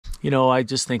You know, I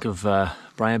just think of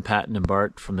Brian Patton and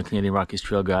Bart from the Canadian Rockies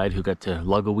Trail Guide, who got to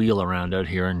lug a wheel around out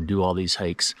here and do all these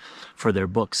hikes for their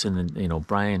books. And then, you know,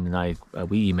 Brian and I,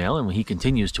 we email, and he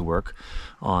continues to work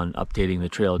on updating the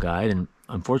trail guide. And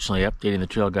unfortunately, updating the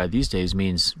trail guide these days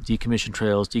means decommissioned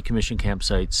trails, decommissioned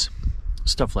campsites,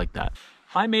 stuff like that.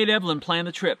 I made Evelyn plan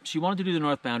the trip. She wanted to do the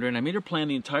North Boundary, and I made her plan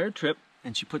the entire trip,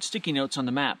 and she put sticky notes on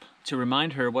the map to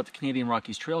remind her what the Canadian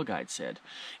Rockies Trail Guide said.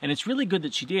 And it's really good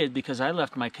that she did, because I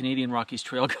left my Canadian Rockies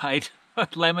Trail Guide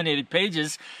laminated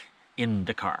pages in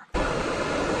the car.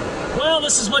 Well,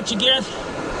 this is what you get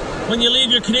when you leave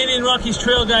your Canadian Rockies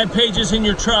Trail Guide pages in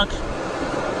your truck.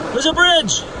 There's a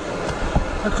bridge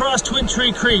across Twin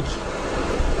Tree Creek.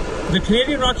 The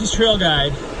Canadian Rockies Trail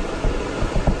Guide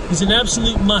is an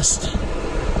absolute must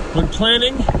when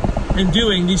planning and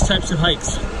doing these types of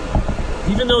hikes.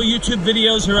 Even though YouTube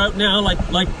videos are out now,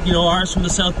 like you know, ours from the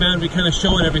South Boundary, kind of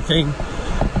showing everything,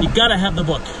 you gotta have the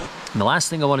book. And the last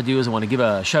thing I want to do is I want to give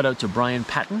a shout out to Brian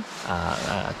Patton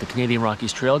at the Canadian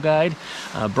Rockies Trail Guide.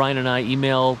 Brian and I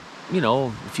email, you know,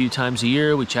 a few times a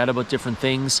year. We chat about different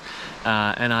things,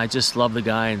 and I just love the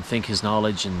guy and think his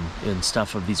knowledge and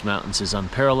stuff of these mountains is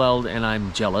unparalleled, and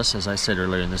I'm jealous, as I said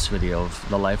earlier in this video, of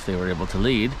the life they were able to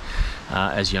lead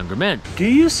as younger men. Do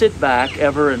you sit back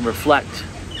ever and reflect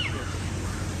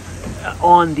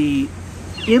on the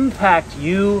impact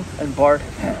you and Bart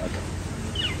had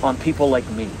on people like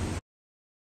me?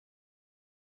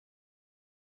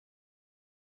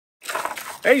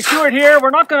 Hey, Stuart here. We're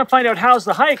not going to find out how's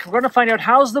the hike. We're going to find out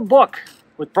how's the book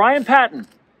with Brian Patton and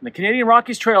the Canadian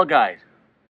Rockies Trail Guide.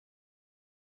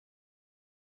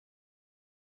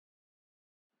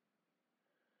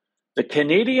 The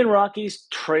Canadian Rockies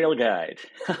Trail Guide.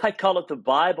 I call it the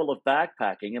Bible of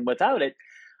backpacking, and without it,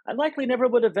 I likely never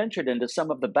would have ventured into some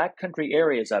of the backcountry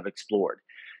areas I've explored.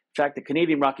 In fact, the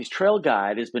Canadian Rockies Trail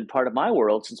Guide has been part of my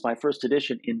world since my first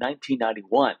edition in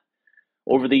 1991.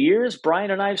 Over the years,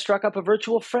 Brian and I have struck up a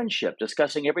virtual friendship,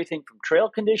 discussing everything from trail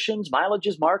conditions,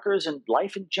 mileages, markers, and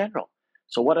life in general.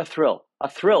 So what a thrill. A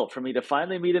thrill for me to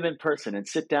finally meet him in person and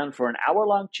sit down for an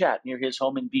hour-long chat near his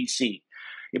home in BC.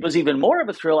 It was even more of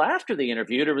a thrill after the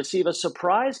interview to receive a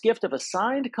surprise gift of a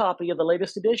signed copy of the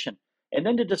latest edition, and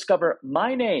then to discover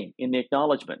my name in the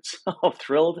acknowledgments. Oh,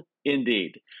 thrilled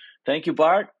indeed. Thank you,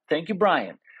 Bart. Thank you,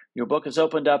 Brian. Your book has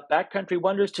opened up backcountry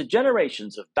wonders to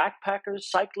generations of backpackers,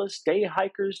 cyclists, day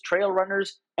hikers, trail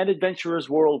runners, and adventurers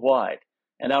worldwide.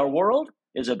 And our world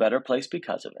is a better place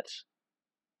because of it.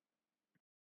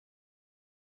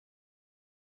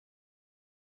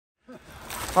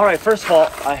 All right, first of all,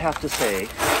 I have to say,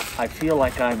 I feel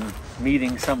like I'm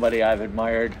meeting somebody I've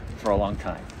admired for a long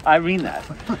time. I mean that.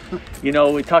 You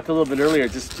know, we talked a little bit earlier,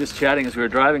 just chatting as we were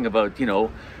driving about, you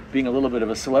know, being a little bit of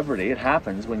a celebrity. It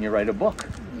happens when you write a book,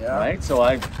 right? So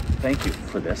I thank you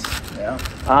for this. Yeah.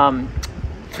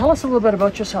 Tell us a little bit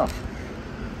about yourself.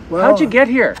 Well, how'd you get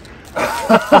here?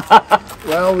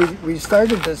 Well, we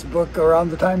started this book around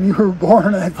the time you were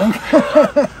born, I think.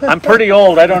 I'm pretty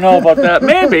old. I don't know about that.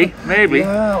 Maybe.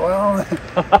 Yeah, well,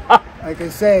 like I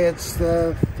say, it's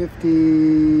the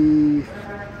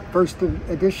 51st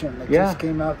edition. It just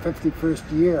came out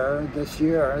 51st year this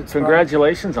year. It's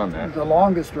Congratulations on that. The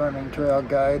longest running trail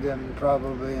guide and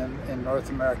probably in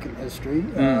North American history.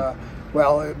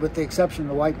 Well, with the exception of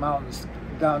the White Mountains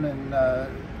down in the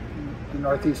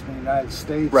northeastern United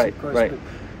States. Right, of course, right.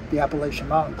 The Appalachian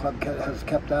Mountain Club has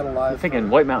kept that alive. I'm thinking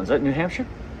White Mountains. Is that New Hampshire?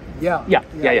 Yeah.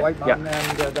 White Mountain,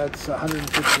 and that's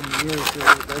 115 years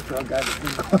their trail guide has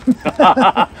been going.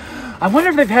 I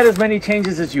wonder if they've had as many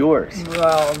changes as yours.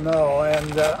 Well, no,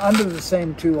 and under the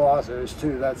same two authors,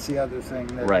 too. That's the other thing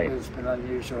that has been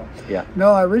unusual. Yeah.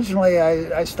 No, originally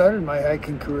I started my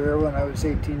hiking career when I was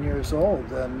 18 years old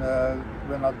and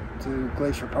went up to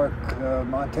Glacier Park,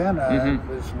 Montana, and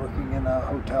was working in a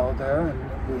hotel there, and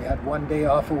we had one day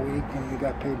off a week, and we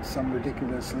got paid some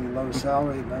ridiculously low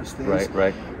salary in those days.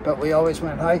 Right. But we always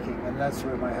went hiking, and that's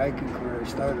where my hiking career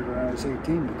started when I was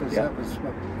 18, because that was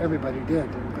what everybody did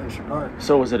in Glacier Park.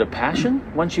 So was it a passion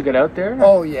once you get out there?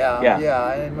 Oh, yeah.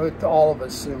 And with all of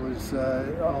us, it was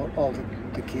all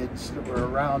the kids that were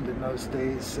around in those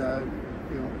days. It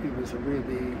was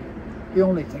really the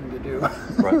only thing to do.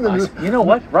 Right. You know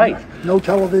what? Right. No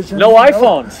television. No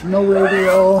iPhones. No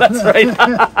radio. That's right.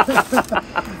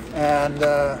 And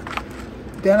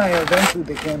then I eventually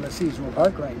became a seasonal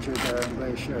park ranger there in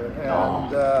Glacier.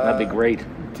 And, that'd be great.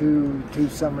 Two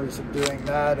summers of doing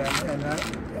that, and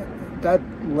that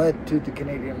led to the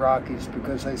Canadian Rockies,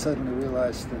 because I suddenly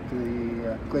realized that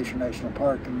the Glacier National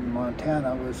Park in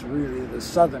Montana was really the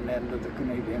southern end of the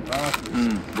Canadian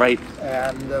Rockies. Right.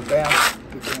 And Banff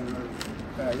became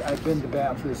I'd been to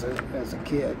Banff as a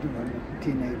kid, a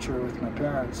teenager with my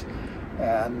parents,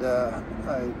 and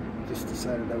I just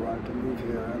decided I wanted to move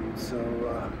here, and so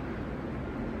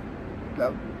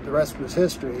the rest was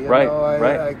history. You know,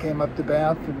 I came up to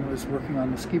Banff and was working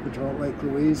on the ski patrol at Lake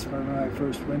Louise for my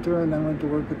first winter, and then went to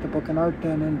work at the Book and Art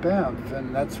Den in Banff,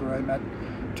 and that's where I met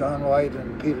John White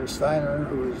and Peter Steiner,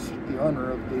 who was the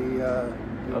owner of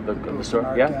the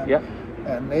store. Yeah.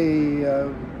 And they,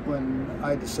 when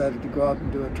I decided to go out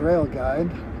and do a trail guide,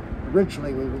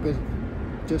 originally we were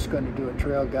just going to do a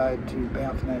trail guide to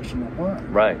Banff National Park.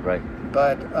 Right.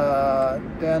 But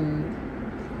then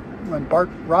when Bart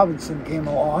Robinson came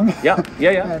along,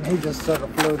 and he just sort of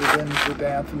floated into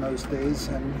Banff in those days,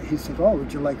 and he said, "Oh,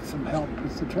 would you like some help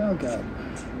with the trail guide?"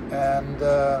 And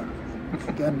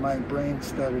again, my brain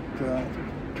started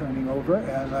turning over,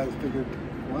 and I figured,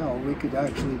 well, we could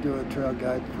actually do a trail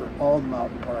guide for all the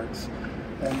mountain parks,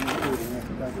 and including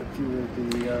a few of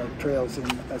the trails in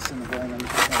Assiniboine and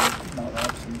Mount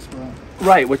Robson as well.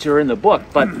 Right, which are in the book.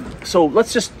 But so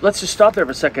let's just stop there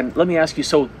for a second. Let me ask you.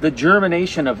 So the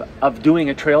germination of doing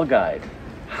a trail guide,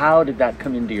 how did that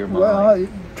come into your mind? Well,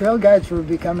 trail guides were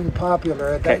becoming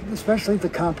popular, especially the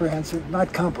comprehensive.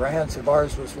 Not comprehensive.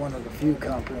 Ours was one of the few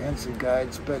comprehensive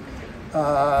guides, but.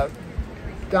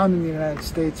 Down in the United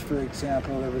States, for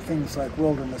example, there were things like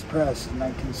Wilderness Press in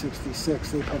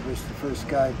 1966. They published the first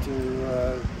guide to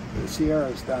the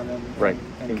Sierras down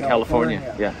in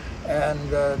California. Yeah. And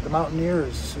the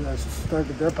Mountaineers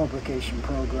started their publication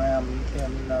program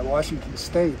in Washington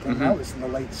State, and that was in the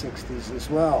late 60s as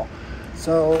well.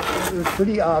 So it was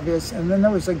pretty obvious. And then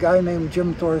there was a guy named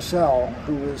Jim Thorsell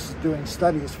who was doing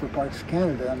studies for Parks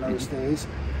Canada in those days.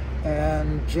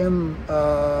 And Jim,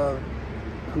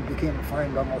 who became a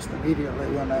friend almost immediately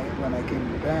when I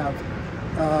came to Banff,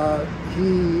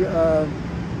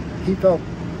 he felt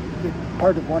that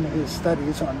part of one of his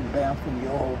studies on Banff and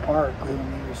Yoho Park, when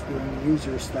he was doing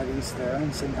user studies there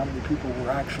and seeing how many people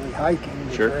were actually hiking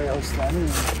the trails then, and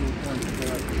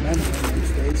weren't many in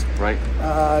these days,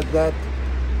 that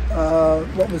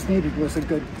what was needed was a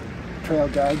good trail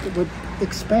guide that would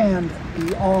expand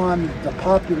beyond the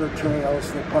popular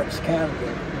trails that Parks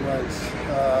Canada was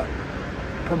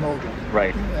promoting.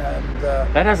 Right. And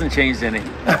that hasn't changed any.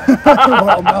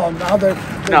 Well, no. Now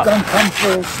they've done come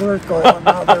full circle, and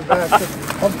now they're back to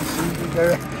publishing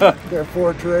their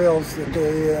four trails that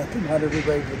not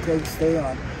everybody would stay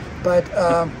on. But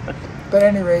at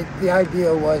any rate, the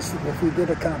idea was that if we did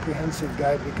a comprehensive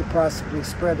guide, we could possibly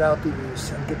spread out the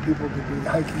use and get people to be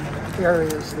hiking in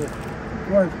areas that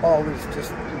weren't always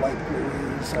just Lake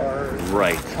Louise or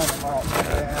Tunnel Mountain,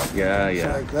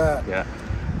 like that. Yeah.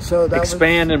 So that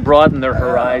expand and broaden their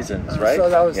horizons, right? So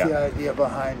that was the idea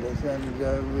behind it,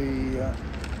 and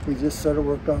we just sort of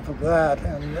worked off of that.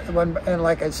 And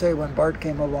like I say, when Bart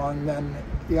came along, then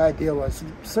the idea was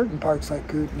certain parks like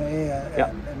Kootenay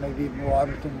and maybe even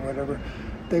Waterton, whatever,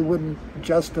 they wouldn't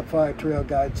justify trail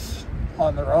guides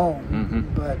on their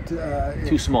own, but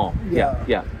too small.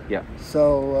 Yeah.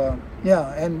 So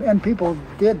and people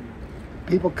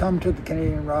come to the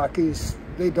Canadian Rockies.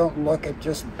 They don't look at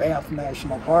just Banff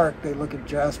National Park. They look at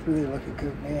Jasper, they look at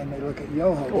Kootenay, and they look at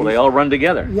Yoho. Well, they all run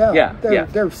together.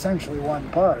 They're essentially one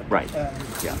park. Right. And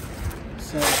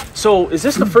so is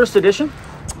this the first edition?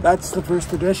 That's the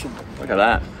first edition. Look at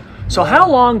that. So how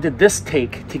long did this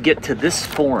take to get to this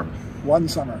form? One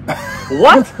summer.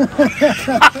 What?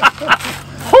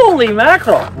 Holy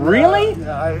mackerel! Really?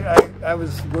 I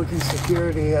was working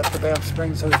security at the Banff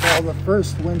Springs Hotel. The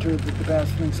first winter that the Banff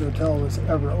Springs Hotel was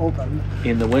ever open.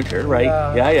 In the winter, right?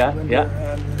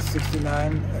 And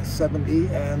 69, 70,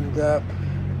 and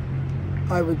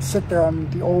I would sit there on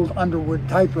the old Underwood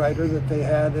typewriter that they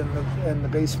had in the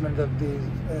basement of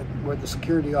where the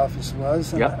security office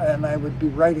was, and I would be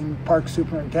writing park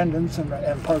superintendents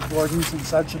and park wardens and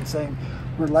such, and saying,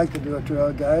 we'd like to do a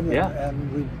trail guide,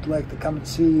 and we'd like to come and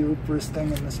see you first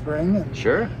thing in the spring,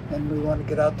 and we want to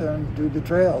get out there and do the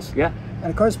trails. And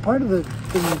of course, part of the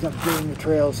thing of doing the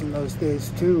trails in those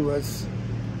days too was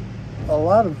a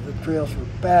lot of the trails were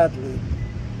bad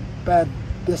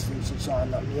distances on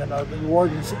them. You know, the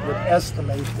wardens would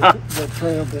estimate the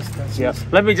trail distances.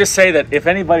 Let me just say that if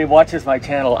anybody watches my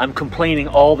channel, I'm complaining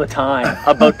all the time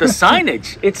about the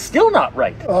signage. It's still not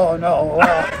right. Oh no,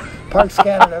 well, Parks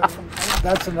Canada,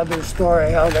 that's another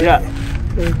story. How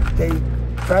they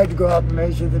tried to go out and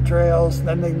measure the trails, and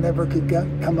then they never could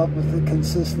come up with the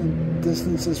consistent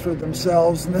distances for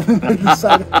themselves. And then they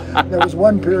decided, there was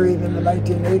one period in the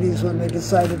 1980s when they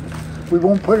decided, we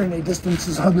won't put any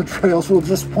distances on the trails, we'll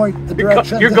just point the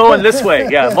direction. You're going this way,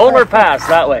 Molar Pass,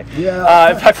 that way.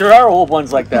 In fact, there are old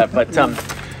ones like that. But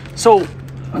so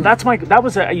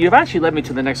You've actually led me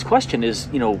to the next question is,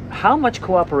 how much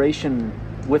cooperation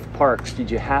with parks did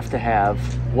you have to have?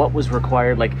 What was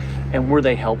required, and were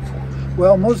they helpful?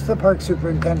 Well, most of the park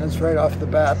superintendents right off the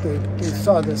bat, they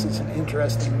saw this as an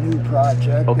interesting new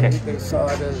project. Okay. They saw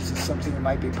it as something that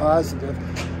might be positive,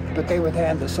 but they would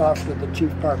hand us off to the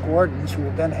chief park wardens, who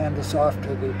would then hand us off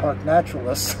to the park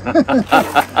naturalists.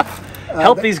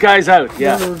 Help these guys out.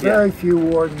 Yeah. There were very few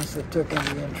wardens that took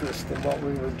any interest in what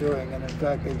we were doing, and in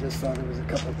fact, they just thought it was a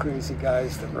couple of crazy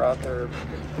guys that were out there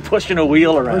pushing a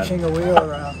wheel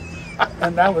around.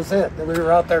 And that was it. We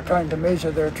were out there trying to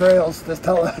measure their trails to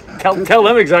tell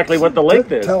them exactly what the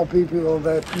length is. Tell people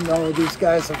that these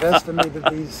guys have estimated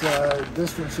these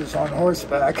distances on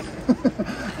horseback.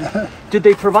 Did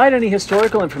they provide any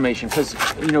historical information? Because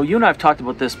you and I have talked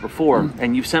about this before,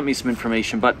 and you've sent me some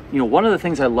information. But one of the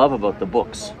things I love about the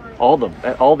books, all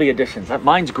the editions.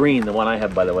 Mine's green, the one I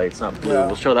have, by the way. It's not blue. Yeah.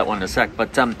 We'll show that one in a sec.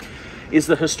 But is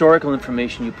the historical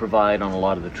information you provide on a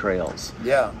lot of the trails?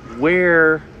 Yeah.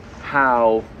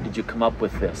 How did you come up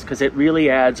with this? Because it really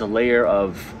adds a layer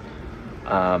of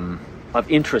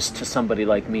interest to somebody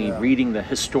like me, reading the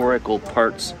historical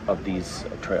parts of these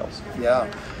trails.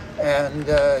 Yeah, and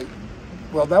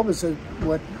well, that was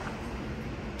what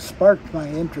sparked my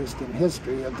interest in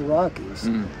history of the Rockies.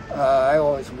 I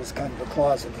always was kind of a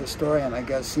closet historian, I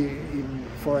guess, even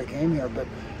before I came here. But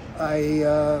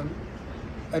I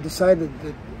decided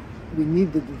that we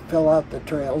needed to fill out the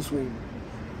trails. We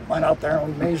went out there and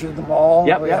we measured them all,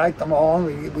 we hiked them all,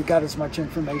 and we got as much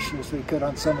information as we could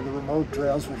on some of the remote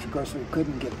trails, which of course we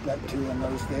couldn't get that to in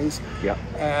those days.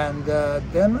 And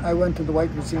then I went to the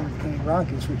White Museum of the Canadian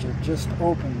Rockies, which had just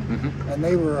opened, and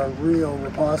they were a real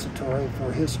repository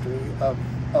for history of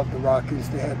the Rockies.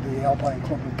 They had the Alpine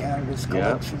Club of Canada's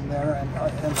collection there, and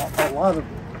a lot of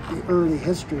the early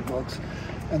history books.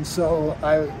 And so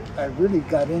I really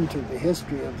got into the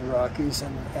history of the Rockies,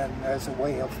 and as a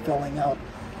way of filling out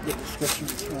the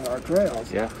descriptions for our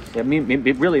trails. Yeah, I mean,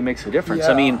 it really makes a difference.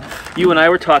 I mean, you and I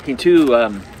were talking too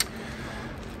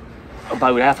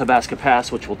about Athabasca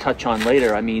Pass, which we'll touch on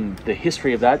later. I mean, the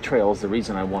history of that trail is the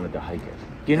reason I wanted to hike it.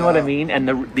 Do you know what I mean? And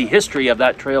the history of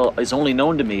that trail is only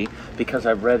known to me because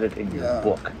I've read it in your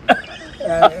book.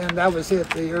 and that was it.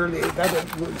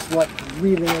 That was what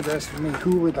really interested me.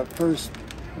 Who were the first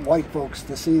white folks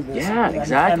to see this,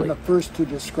 exactly, and the first to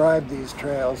describe these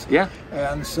trails.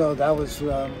 And so that was,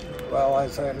 well,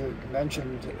 as I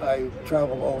mentioned, I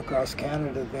traveled all across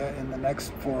Canada there in the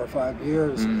next 4 or 5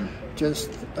 years,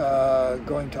 just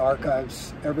going to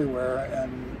archives everywhere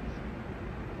and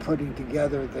putting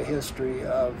together the history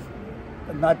of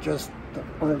not just the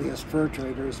earliest fur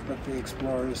traders, but the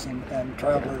explorers and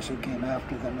travelers who came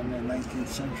after them in the 19th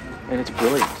century. And it's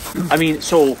brilliant. I mean,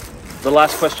 so the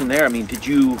last question there, I mean, did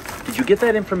you get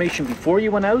that information before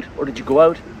you went out, or did you go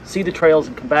out, see the trails,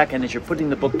 and come back, and as you're putting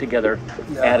the book together,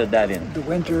 added that in? The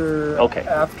winter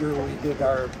after we did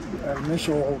our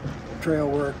initial trail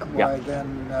work,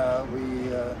 then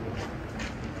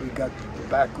we got the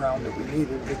background that we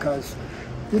needed, because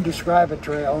you describe a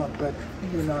trail, but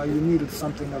you needed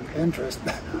something of interest.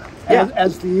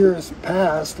 As the years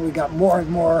passed, we got more and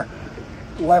more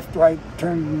left, right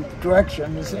turn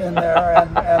directions in there,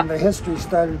 and the history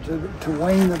started to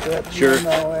wane a bit.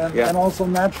 And also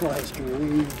natural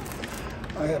history.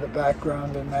 I had a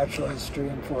background in natural history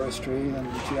and forestry and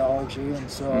geology, and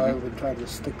so I would try to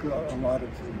stick a lot of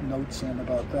notes in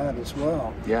about that as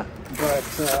well. But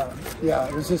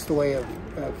it was just a way of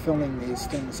filling these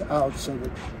things out so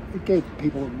that it gave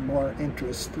people more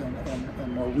interest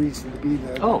and more reason to be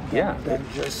there than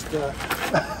just...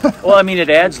 Well, I mean, it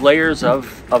adds layers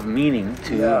of meaning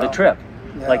to the trip.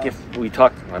 Like if we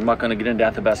talk, I'm not going to get into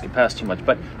Athabasca Pass too much,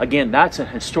 but again, that's a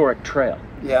historic trail.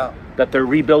 That they're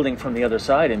rebuilding from the other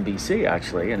side in BC,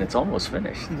 actually, and it's almost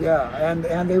finished. And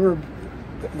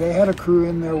they had a crew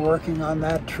in there working on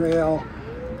that trail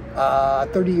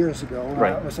 30 years ago.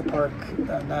 I was a park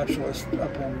naturalist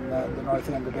up in the north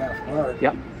end of Banff Park.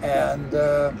 And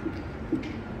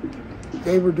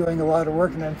they were doing a lot of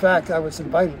work, and in fact I was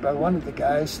invited by one of the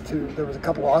guys there was a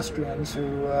couple Austrians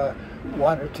who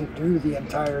wanted to do the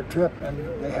entire trip,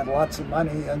 and they had lots of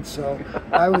money, and so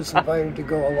I was invited to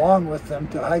go along with them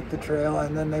to hike the trail,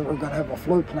 and then they were going to have a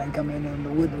float plane come in the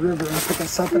Wood River and pick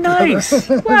us up. Nice!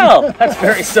 Well, that's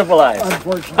very civilized.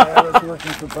 Unfortunately, I was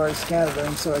working for Bart Canada,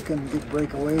 and so I couldn't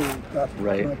break away that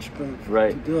much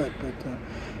to do it.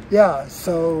 But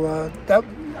so that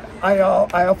I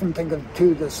often think of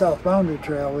too the South Boundary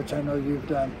Trail, which I know you've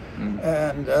done,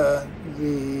 and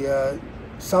the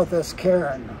Southwest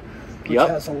Cairn, which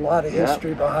has a lot of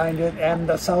history behind it, and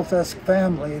the Southwest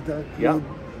family, the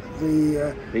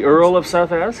the Earl of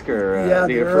South Esk, or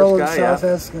the Earl of South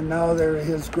Esk, and now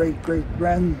his great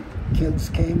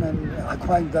grandkids came and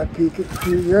climbed that peak a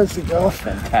few years ago.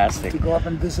 Fantastic. To go up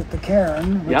and visit the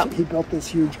cairn, which he built this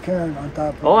huge cairn on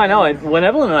top of. Oh, I know. When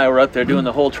Evelyn and I were out there doing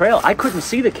the whole trail, I couldn't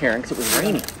see the cairn because it was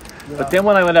raining. Yeah. But then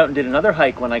when I went out and did another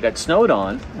hike when I got snowed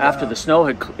on, after the snow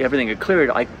everything had cleared,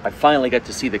 I finally got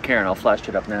to see the cairn. I'll flash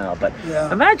it up now. But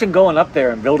imagine going up there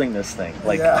and building this thing,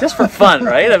 just for fun,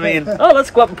 right? I mean,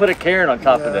 let's go up and put a cairn on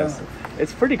top of this.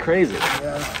 It's pretty crazy.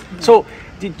 Yeah. So,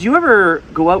 did you ever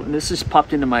go out, and this just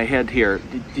popped into my head here,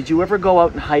 did you ever go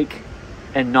out and hike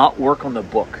and not work on the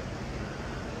book?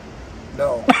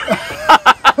 No.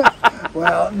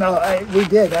 Well, no, we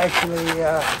did actually.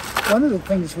 One of the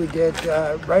things we did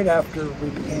right after we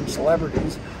became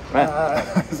celebrities. Right.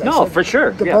 For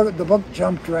sure. The book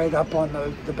jumped right up on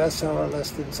the bestseller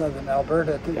list in southern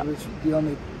Alberta. It was the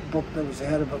only book that was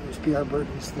ahead of it was P.R.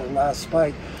 Burton's The Last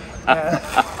Spike.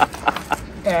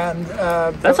 And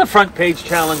that's a front page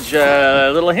challenge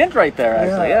little hint right there,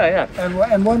 actually. Yeah.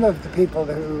 And one of the people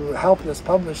who helped us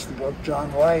publish the book,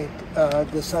 John White,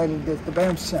 decided that the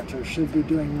Banff Centre should be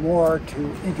doing more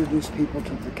to introduce people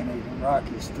to the Canadian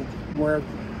Rockies, where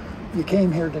you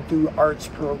came here to do arts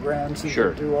programs and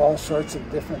to do all sorts of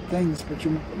different things, but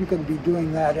you could be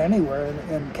doing that anywhere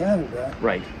in Canada.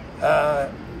 Right.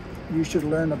 You should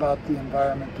learn about the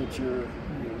environment that you're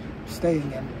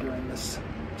staying in during this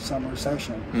summer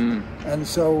session. And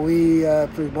so we,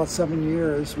 for about 7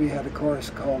 years, we had a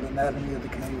course called Anatomy of the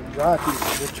Canadian Rockies,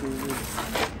 in which we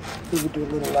would do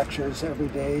little lectures every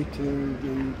day to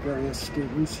the various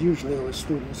students. Usually it was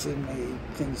students in the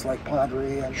things like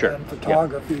pottery and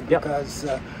photography, because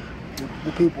the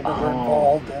people that were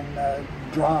involved in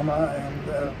drama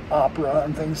and opera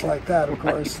and things like that, of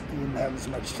course, didn't have as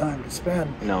much time to spend.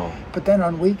 No. But then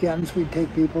on weekends, we'd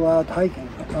take people out hiking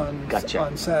on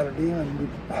Saturday, and we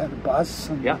had a bus.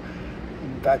 And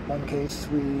in fact, one case,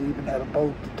 we even had a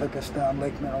boat that took us down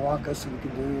Lake Minnewanka, so we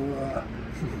could do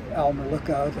Almer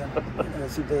Lookout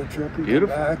as a day trip. We came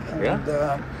back.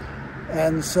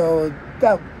 And so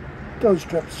those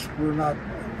trips were not.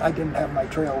 I didn't have my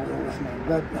trail wheel with me,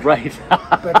 but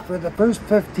but for the first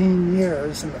 15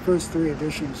 years and the first 3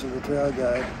 editions of the Trail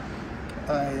Guide,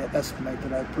 I estimate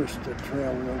that I pushed the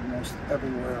trail wheel almost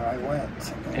everywhere I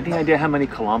went. Any idea how many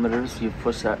kilometers you've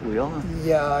pushed that wheel?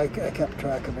 Yeah, I kept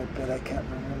track of it, but I can't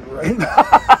remember right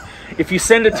now. If you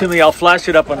send it to me, I'll flash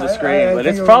it up on the screen, but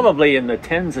it's probably in the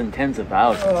tens and tens of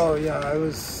thousands. Oh yeah, I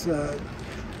was.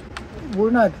 We're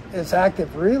not as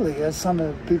active really as some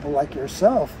of the people like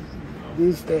yourself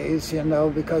these days,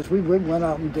 because we went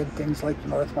out and did things like the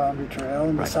North Boundary Trail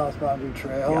and the South Boundary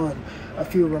Trail, and a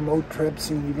few remote trips,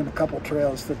 and even a couple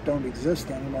trails that don't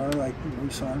exist anymore, like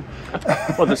Moosehorn.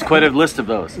 Well, there's quite a list of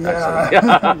those. They're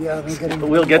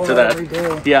we'll get to that. Every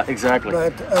day. Yeah, exactly.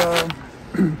 But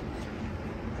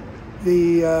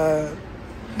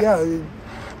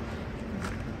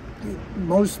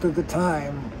most of the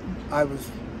time, I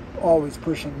was always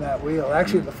pushing that wheel.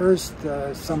 Actually, the first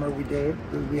summer we did,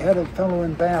 we had a fellow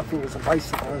in Banff who was a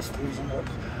bicyclist, who's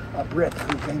a Brit,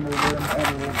 who came over and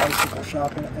had a little bicycle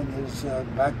shop in his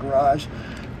back garage,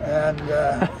 and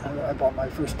I bought my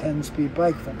first 10-speed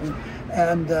bike from him,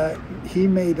 and he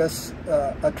made us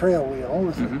a trail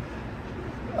wheel.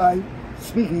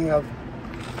 Speaking of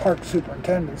park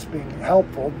superintendents being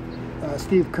helpful,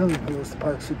 Steve Kuhn, who was the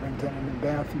park superintendent in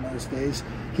Banff in those days,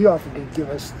 he offered to give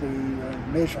us the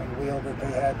measuring wheel that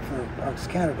they had for Parks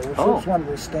Canada, which was one of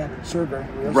those standard surveying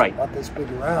wheels, about this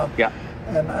big around. Yeah.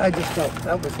 And I just felt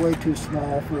that was way too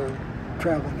small for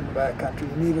traveling in the backcountry.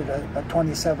 You needed a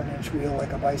 27-inch wheel,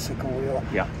 like a bicycle wheel,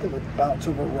 that would bounce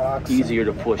over rocks. Easier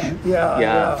to push.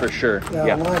 For sure.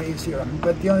 A lot easier.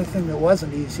 But the only thing that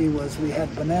wasn't easy was we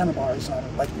had banana bars on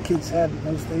it, like the kids had in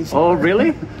those days. Oh,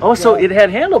 really? Oh, so it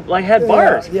had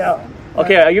bars. Yeah.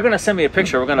 Okay, you're going to send me a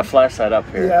picture. We're going to flash that up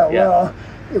here. Well,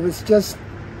 it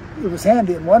was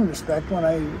handy in one respect. When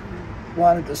I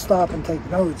wanted to stop and take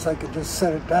notes, I could just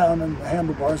set it down and the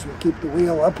handlebars would keep the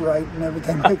wheel upright and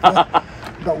everything like that.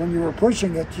 But when you were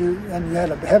pushing it, you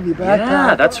had a heavy backpack.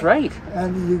 Yeah, that's right.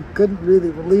 And you couldn't really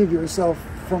relieve yourself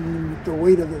from the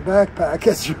weight of the backpack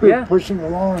as you were pushing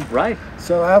along. Right.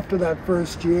 So after that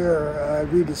first year, I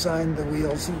redesigned the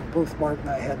wheels. Both Bart and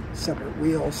I had separate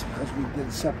wheels because we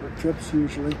did separate trips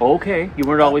usually. Okay. You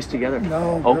weren't always together?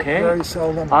 No. Okay. Very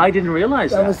seldom. I didn't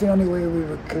realize that. That was the only way we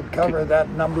could cover that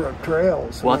number of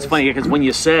trails. Well, it's funny because when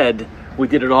you said we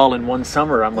did it all in one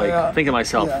summer, I'm like thinking to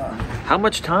myself, how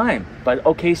much time? But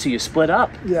okay, so you split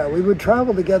up. Yeah, we would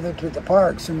travel together to the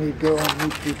parks, and we'd go and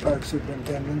meet the park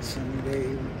superintendents and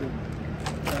the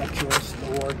adventurous, the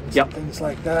wardens, and things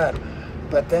like that.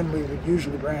 but then we would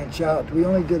usually branch out. We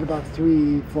only did about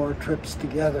 3-4 trips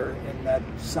together in that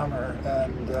summer,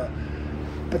 and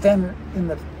but then in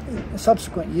the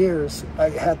subsequent years, I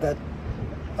had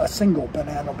a single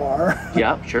banana bar.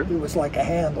 Yeah, sure. It was like a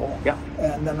handle. Yeah.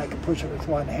 And then I could push it with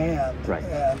one hand. Right.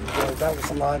 And that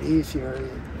was a lot easier,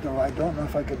 though I don't know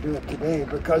if I could do it today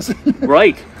because...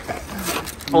 Right.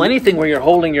 Well, anything where you're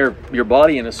holding your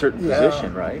body in a certain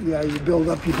position, right? Yeah, you build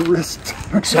up your wrist.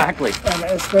 Exactly. And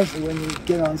especially when you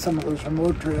get on some of those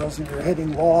remote trails and you're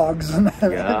hitting logs and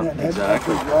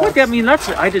exactly. What, I mean,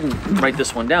 I didn't write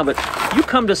this one down, but you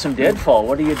come to some deadfall.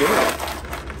 What do you do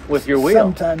with your wheel?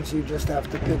 Sometimes you just have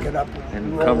to pick it up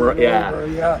and roll come. Over.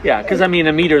 Yeah. Because I mean,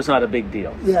 a meter is not a big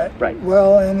deal. Yeah. Right.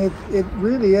 Well, and it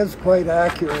really is quite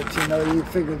accurate. You know, you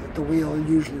figure that the wheel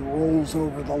usually rolls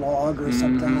over the log or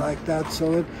something like that,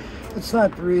 so it's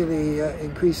not really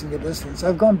increasing the distance.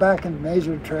 I've gone back and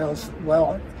measured trails.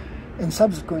 Well, in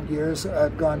subsequent years,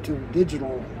 I've gone to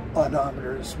digital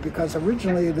odometers, because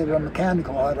originally they were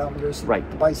mechanical odometers. Right.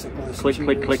 The bicyclists click, used.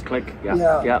 click, click, click.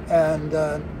 Yeah. And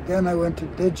then I went to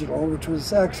digital, which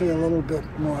was actually a little bit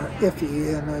more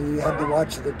iffy, and you had to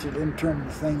watch that you didn't turn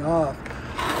the thing off.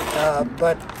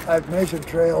 But I've measured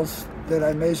trails that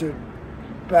I measured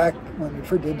back when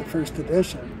we did the first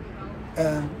edition,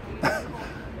 and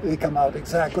they come out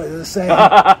exactly the same.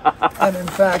 And in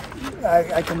fact,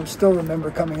 I can still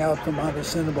remember coming out from Mount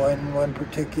Assiniboine in one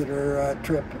particular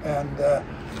trip, and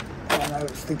I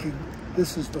was thinking,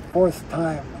 this is the 4th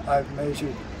time I've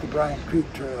measured the Bryant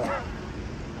Creek Trail,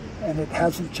 and it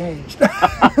hasn't changed.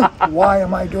 Why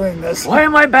am I doing this? Why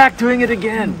am I back doing it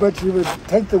again? But you would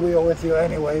take the wheel with you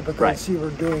anyway, because right. you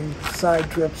were doing side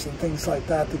trips and things like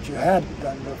that you hadn't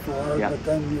done before. Yeah. But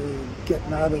then you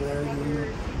getting out of there,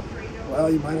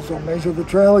 you might as well measure the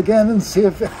trail again and see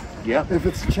if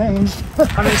it's changed.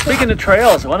 I mean, speaking of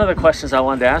trails, one of the questions I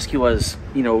wanted to ask you was,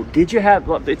 did you have,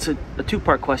 well, it's a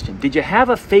 2-part question. Did you have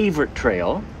a favorite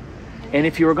trail? And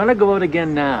if you were going to go out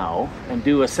again now and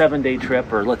do a 7-day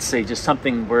trip, or let's say just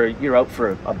something where you're out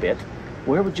for a bit,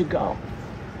 where would you go?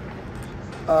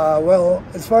 Well,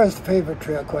 as far as the favorite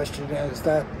trail question is,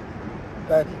 that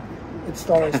it's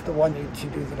always the one you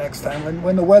do the next time.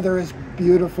 When the weather is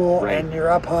beautiful, right, and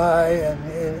you're up high,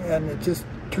 and it just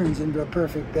turns into a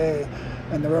perfect day.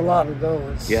 And there were a lot of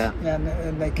those. Yeah.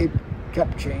 And they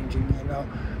kept changing,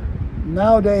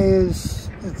 Nowadays,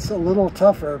 it's a little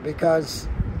tougher, because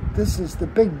this is the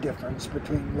big difference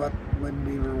between when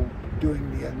we were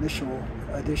doing the initial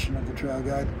edition of the Trail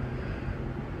Guide.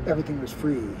 Everything was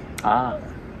free.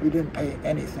 We didn't pay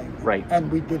anything. Right.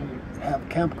 And we didn't have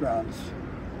campgrounds.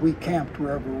 We camped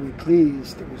wherever we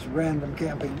pleased. It was random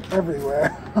camping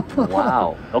everywhere.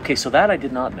 Wow. Okay, so that I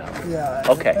did not know. Yeah.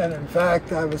 Okay. And in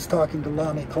fact, I was talking to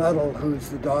Lonnie Cleddle, who's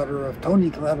the daughter of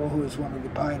Tony Cleddle, who was one of the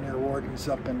pioneer wardens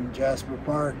up in Jasper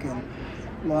Park. And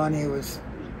Lonnie was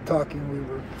talking,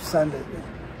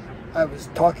 I was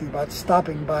talking about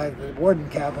stopping by the warden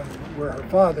cabin where her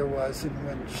father was, and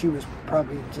when she was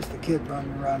probably just a kid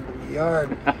running around in the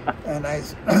yard.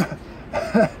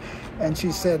 And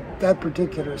she said that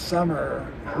particular summer,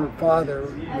 her father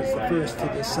was the first to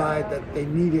decide that they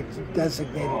needed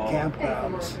designated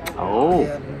campgrounds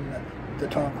in the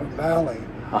Tonquin Valley.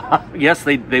 Yes,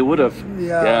 they would have.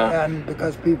 Yeah, and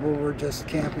because people were just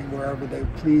camping wherever they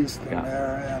pleased in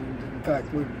there. And in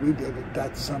fact, we did it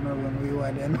that summer when we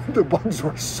went in. The bugs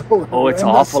were so horrendous. It's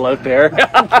awful out there.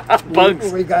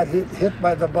 Bugs. We got hit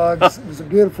by the bugs. It was a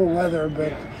beautiful weather,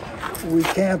 but we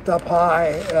camped up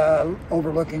high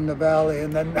overlooking the valley,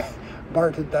 and then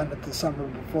Bart had done it the summer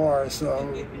before, so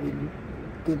we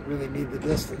didn't really need the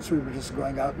distance. We were just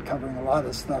going out and covering a lot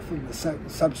of stuff in the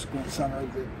subsequent summer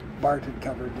that Bart had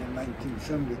covered in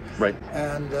 1970. Right.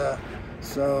 And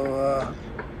so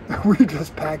we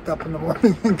just packed up in the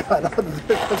morning and got out of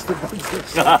there because the bugs were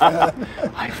so bad.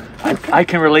 I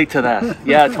can relate to that.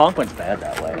 Yeah, Tonquin's bad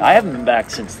that way. I haven't been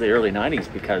back since the early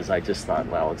 90s because I just thought,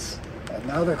 well, it's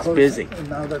now they're busy. And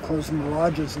now they're closing the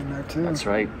lodges in there too. That's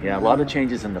right. Yeah, a lot of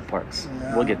changes in the parks.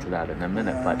 Yeah. We'll get to that in a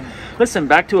minute. Yeah. But listen,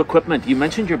 back to equipment. You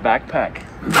mentioned your backpack.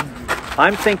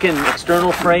 I'm thinking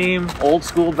external frame, old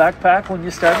school backpack when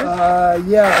you started?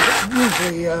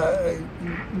 Usually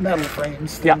metal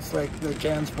frames, things like the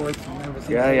Jansports and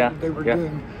everything. They were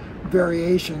doing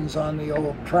variations on the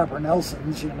old Trapper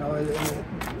Nelsons,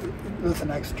 with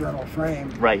an external frame.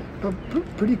 Right. But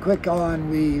pretty quick on,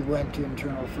 we went to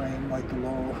internal frame, like the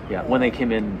low. Yeah, when they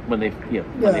came in, when they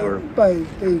were. They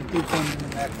came in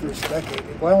that first decade.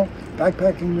 Well,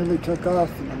 backpacking really took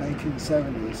off in the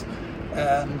 1970s,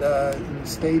 and in the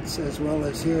States as well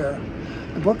as here.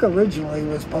 The book originally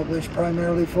was published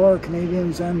primarily for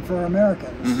Canadians and for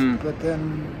Americans, but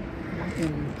then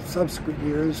in subsequent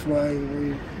years, why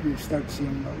we start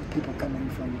seeing people coming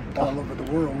from all over the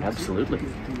world. Absolutely. To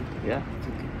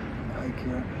hike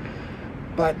here.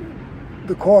 But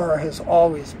the core has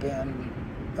always been,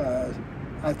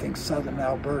 I think, southern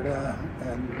Alberta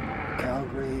and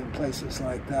Calgary and places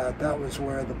like that. That was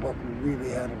where the book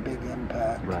really had a big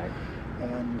impact. Right.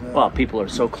 And well, people are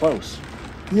so close.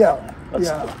 Yeah.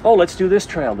 Let's do this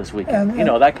trail this weekend. You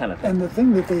know, that kind of thing. And the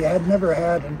thing that they had never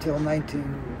had until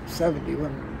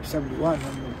 1971,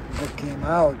 when the book came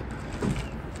out,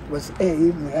 was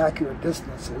the accurate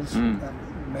distances and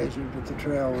measured with the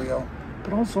trail wheel,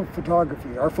 but also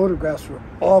photography. Our photographs were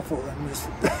awful in this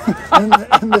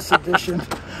in this edition.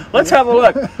 Let's have a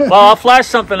look. Well, I'll flash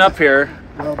something up here.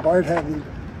 Well, Bart had.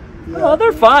 Oh,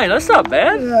 they're fine. That's not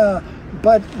bad. Yeah.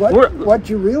 But what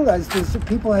you realized is that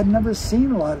people had never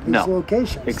seen a lot of these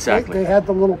locations. Exactly. They had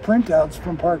the little printouts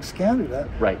from Parks Canada,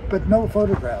 right? But no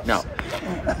photographs. No.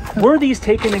 Were these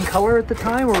taken in color at the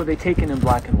time, or were they taken in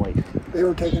black and white? They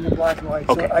were taken in black and white.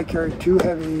 Okay. So I carried 2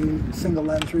 heavy single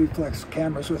lens reflex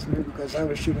cameras with me because I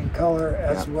was shooting color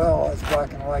as well as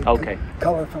black and white. Okay.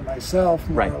 Color for myself,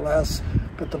 more or less,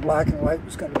 but the black and white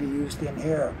was going to be used in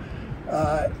here.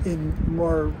 In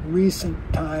more recent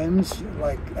times,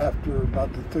 like after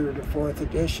about the 3rd or 4th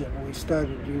edition, we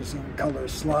started using color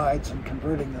slides and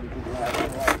converting them to black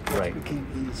and white. Right. It became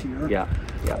easier. Yeah.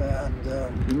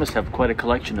 And you must have quite a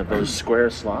collection of those square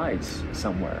slides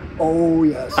somewhere. Oh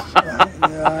yes. Yeah,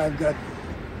 I've got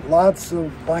lots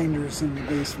of binders in the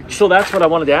basement. So that's what I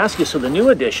wanted to ask you. So the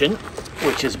new edition,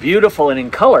 which is beautiful and in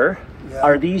color. Yeah.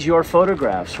 Are these your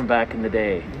photographs from back in the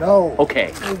day? No.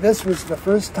 Okay. This was the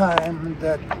first time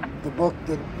that the book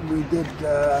that we did,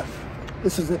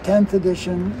 this was the 10th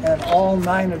edition, and all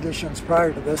 9 editions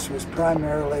prior to this was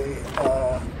primarily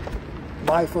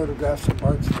my photographs and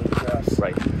Bart's photographs.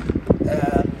 Right.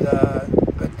 And,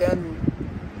 but then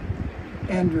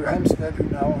Andrew Hempstead, who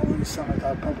now owns Summit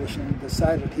Publishing,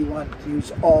 decided he wanted to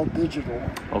use all digital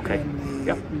in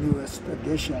the newest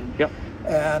edition. Yep.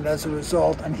 And as a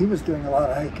result, and he was doing a lot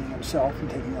of hiking himself and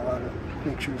taking a lot of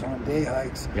pictures on day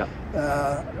hikes. Yep.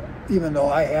 Even though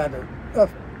I had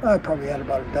I probably had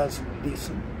about a dozen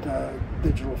decent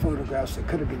digital photographs that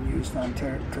could have been used on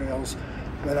trails,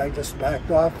 but I just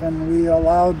backed off, and we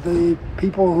allowed the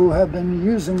people who have been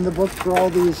using the book for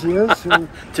all these years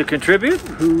to contribute.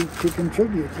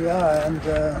 Yeah, and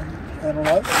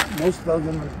most of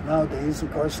them nowadays,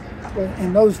 of course.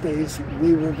 In those days,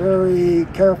 we were very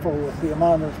careful with the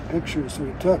amount of pictures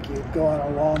we took. You'd go on a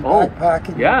long backpack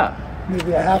and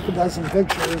maybe a half a dozen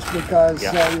pictures because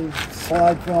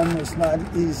slide film was not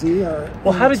easy.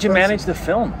 Well, how did you manage the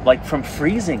film? Like from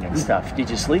freezing and stuff? Did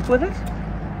you sleep with it?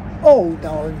 Oh,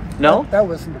 no. No? That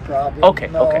wasn't the problem. Okay,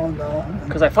 No.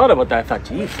 Because I thought about that. I thought,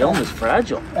 gee, film is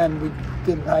fragile. And we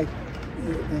didn't hike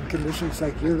in conditions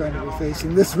like you're going to be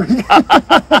facing this week.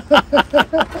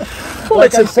 Well,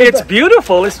 like it's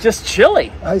beautiful. It's just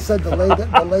chilly. I said the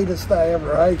latest I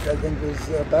ever hiked, I think, was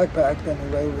backpacked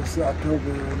anyway, was October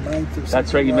 9th or something.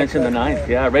 That's right. You mentioned the 9th.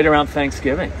 Yeah, right around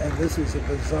Thanksgiving. And this is a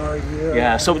bizarre year.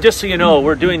 Yeah. So just so you know,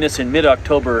 we're doing this in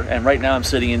mid-October, and right now I'm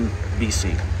sitting in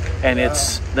BC, and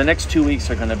it's the next 2 weeks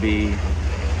are going to be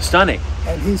stunning.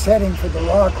 And he's heading for the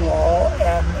rock wall,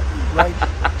 and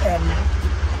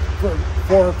for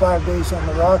 4 or 5 days on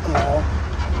the rock wall,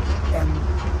 and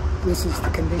this is the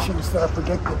conditions that are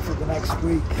predicted for the next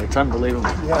week. It's unbelievable.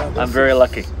 Yeah, I'm very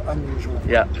lucky. Unusual.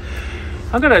 Yeah.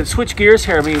 I'm going to switch gears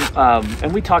here. I mean,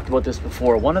 and we talked about this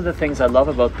before. One of the things I love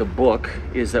about the book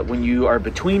is that when you are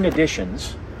between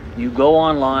editions, you go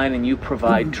online and you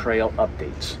provide trail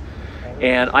updates.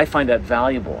 And I find that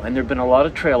valuable. And there have been a lot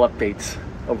of trail updates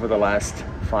over the last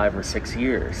 5 or 6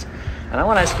 years. And I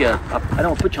want to ask you, I don't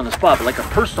want to put you on the spot, but like a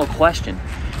personal question.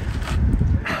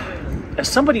 As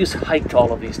somebody who's hiked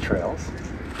all of these trails,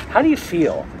 how do you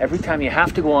feel every time you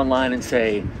have to go online and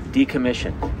say,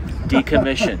 decommissioned,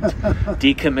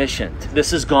 decommissioned,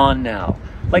 this is gone now?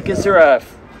 Like, is there an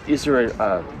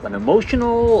emotional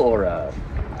or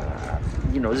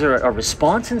is there a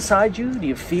response inside you? Do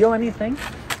you feel anything?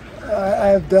 I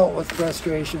have dealt with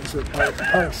frustrations with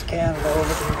Parks Canada over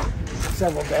the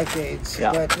several decades,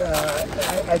 but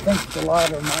I think a lot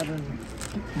of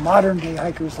modern day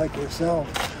hikers like yourself,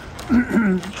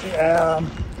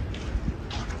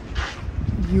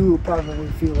 you probably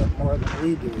feel it more than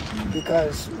we do,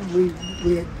 because we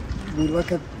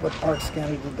look at what Parks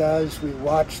Canada does. We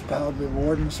watched how the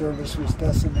warden service was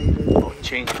decimated. It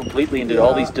changed completely into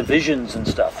all these divisions and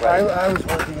stuff, right? I was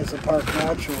working as a park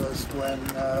naturalist when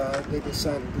they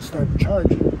decided to start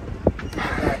charging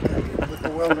back with the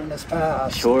Wilderness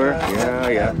Pass. Sure,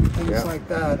 and things like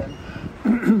that. And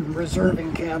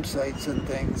reserving campsites and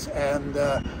things, and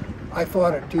I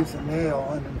fought it tooth and nail.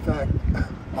 And in fact,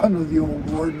 one of the old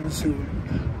wardens, who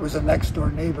was a next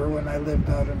door neighbor when I lived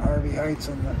out in Harvey Heights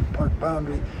on the park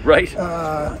boundary, right?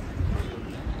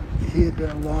 He had been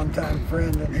a longtime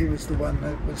friend, and he was the one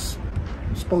that was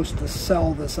supposed to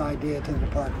sell this idea to the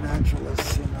park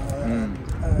naturalists, you know. And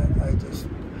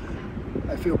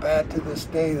I feel bad to this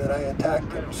day that I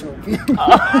attacked him so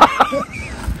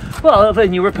vehemently. Well,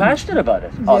 then you were passionate about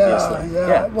it, obviously.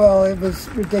 Yeah. Well, it was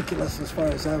ridiculous as far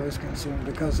as I was concerned,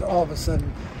 because all of a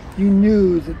sudden you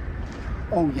knew that,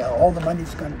 oh yeah, all the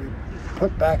money's going to be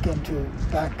put back into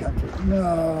backcountry.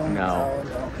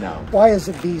 No. Why is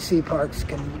it BC Parks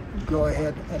can go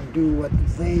ahead and do what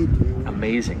they do?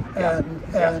 Amazing.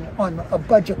 And on a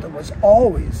budget that was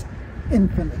always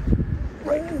infinite,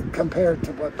 right, compared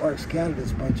to what Parks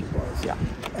Canada's budget was. Yeah.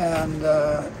 And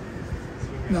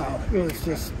no, it was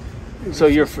just. So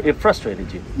it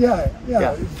frustrated you? Yeah.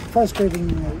 It was frustrating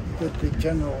that the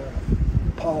general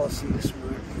policies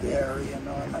were there, you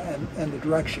know, and the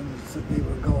directions that they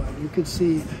were going. You could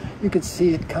see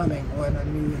it coming when a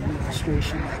new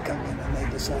administration had come in and they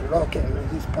decided, okay, well,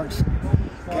 this Parks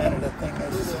Canada thing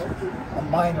is a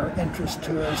minor interest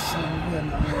to us.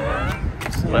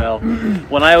 So. Well,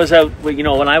 when I was out,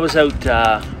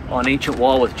 on Ancient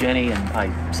Wall with Jenny, and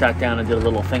I sat down and did a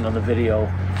little thing on the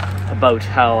video about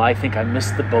how I think I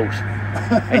missed the boat.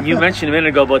 And you mentioned a minute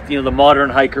ago about, the modern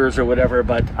hikers or whatever,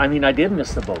 but I mean, I did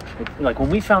miss the boat. Like when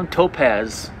we found old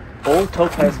Topaz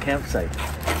campsite,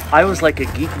 I was like a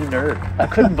geeky nerd. I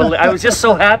couldn't believe, I was just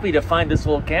so happy to find this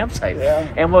old campsite. Yeah.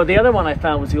 And the other one I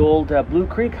found was the old Blue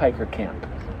Creek hiker camp,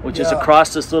 which is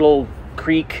across this little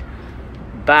creek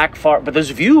back far, but there's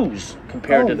views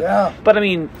compared to them. But I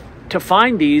mean, to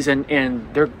find these and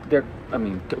they're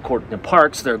according to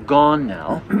Parks, they're gone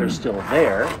now. They're still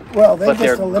there. Well, they but just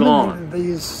they're eliminated gone.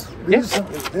 These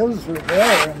recently. Yeah. Those were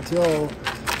there until,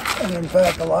 and in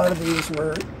fact, a lot of these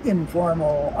were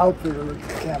informal outfitter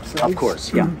campsites. Of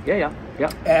course, yeah.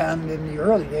 And in the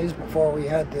early days, before we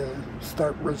had to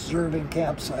start reserving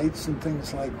campsites and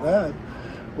things like that,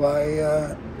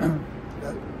 why,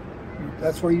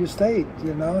 that's where you stayed,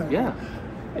 you know? Yeah.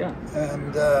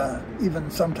 And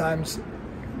even sometimes,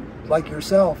 like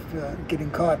yourself,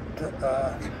 getting caught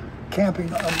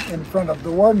camping in front of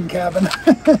the warden cabin.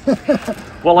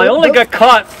 Well, I only got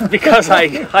caught because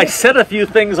I said a few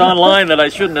things online that I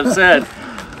shouldn't have said.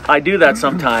 I do that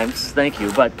sometimes, thank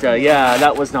you. But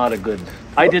that was not a good,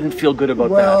 I didn't feel good about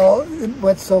that. Well,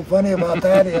 what's so funny about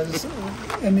that is,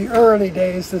 in the early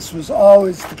days, this was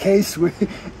always the case.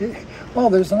 Well,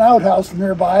 there's an outhouse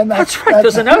nearby. And that's right.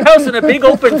 There's an outhouse in a big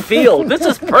open field. This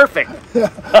is perfect.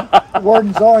 The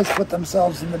wardens always put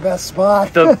themselves in the best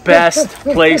spot. The best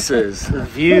places, the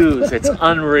views. It's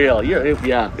unreal.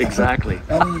 Yeah, exactly.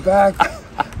 And in fact,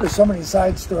 there's so many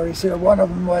side stories here. One of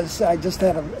them was, I just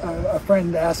had a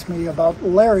friend ask me about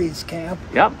Larry's Camp.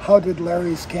 Yep. How did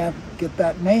Larry's Camp get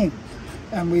that name?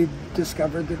 And we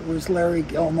discovered that it was Larry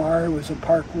Gilmar, who was a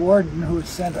park warden who was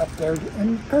sent up there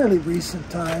in fairly recent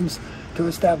times to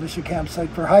establish a campsite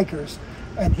for hikers.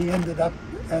 And he ended up,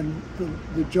 and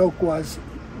the joke was,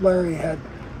 Larry had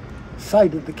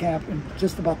sited the camp in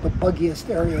just about the buggiest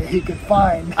area he could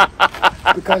find,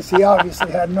 because he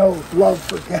obviously had no love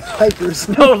for hikers.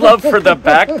 No love for the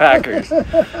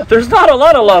backpackers. There's not a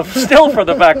lot of love still for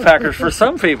the backpackers for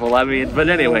some people, I mean, but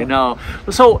anyway, no.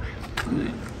 So,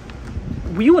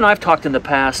 you and I've talked in the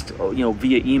past,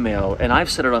 via email, and I've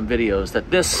said it on videos,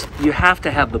 that you have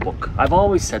to have the book. I've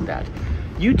always said that.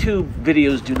 YouTube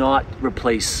videos do not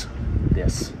replace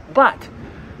this. But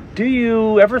do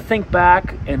you ever think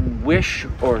back and wish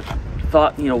or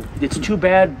thought, it's too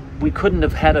bad we couldn't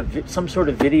have had some sort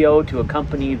of video to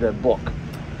accompany the book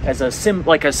as a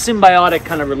symbiotic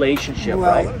kind of relationship,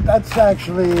 right? Well, that's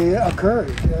actually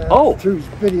occurred through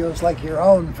videos like your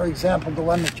own. For example, the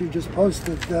one that you just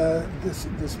posted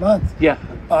this month. Yeah.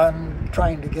 On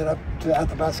trying to get up to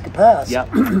Athabasca Pass. Yeah.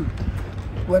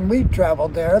 When we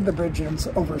traveled there, the bridge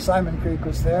over Simon Creek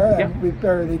was there, and we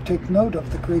barely took note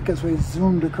of the creek as we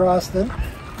zoomed across it.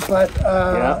 But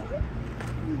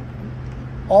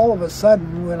all of a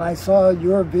sudden, when I saw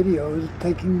your videos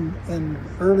taking in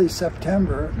early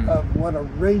September of what a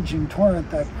raging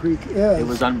torrent that creek is. It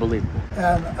was unbelievable.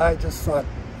 And I just thought,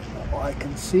 I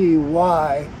can see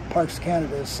why Parks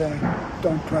Canada is saying,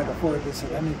 don't try to ford this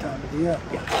at any time of the year.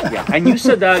 Yeah. And you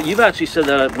said that, you've actually said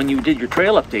that when you did your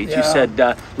trail updates, you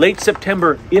said late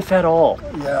September, if at all.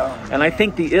 Yeah. And I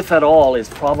think the if at all is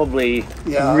probably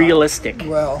realistic.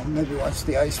 Well, maybe once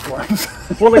the ice forms.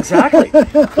 Well, exactly.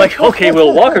 Like, okay,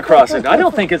 we'll walk across it. I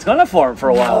don't think it's going to form for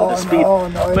a while at the speed.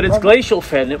 No, but it's glacial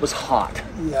fed and it was hot.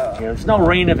 Yeah. There's no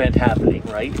rain event happening,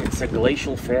 right? It's a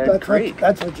glacial-fed creek.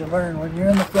 That's what you learn when you're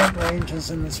in the Flint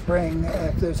Ranges in the spring.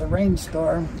 If there's a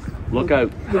rainstorm, look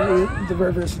out. The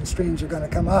rivers and streams are going to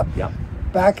come up. Yeah.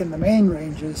 Back in the main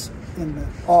ranges, in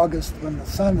August when the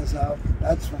sun is out,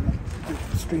 that's when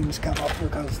the streams come up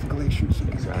because the glaciers are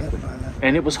going to hit by then.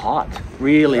 And it was hot,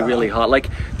 really hot. Like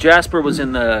Jasper was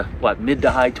in the mid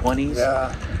to high 20s.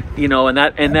 Yeah. You know,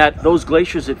 and those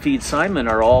glaciers that feed Simon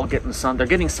are all getting sun. They're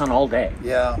getting sun all day.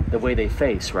 Yeah. The way they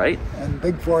face, right? And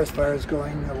big forest fires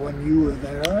going when you were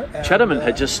there. And, Chettaman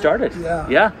had just started. Yeah.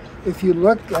 Yeah. If you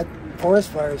look at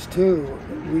forest fires too,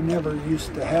 we never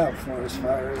used to have forest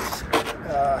fires.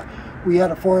 We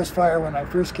had a forest fire when I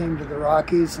first came to the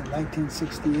Rockies in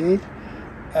 1968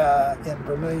 in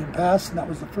Vermilion Pass, and that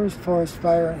was the first forest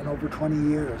fire in over 20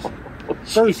 years.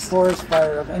 First forest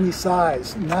fire of any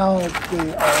size. Now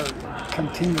they are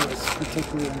continuous,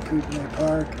 particularly in Kootenai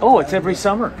Park. Oh, it's every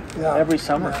summer. Yeah, every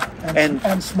summer. Yeah.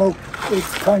 And smoke.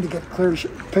 It's trying to get clear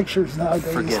pictures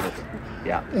nowadays. Forget it.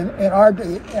 Yeah. In our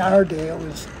day, it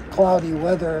was cloudy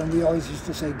weather, and we always used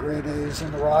to say gray days in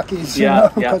the Rockies,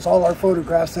 because all our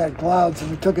photographs had clouds,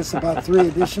 and it took us about 3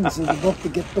 editions of the book to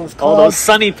get those clouds. All those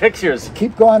sunny pictures.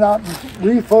 Keep going out and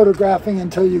re-photographing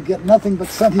until you get nothing but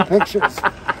sunny pictures.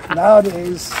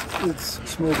 Nowadays, it's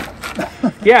smoke.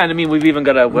 Yeah, and I mean, we've even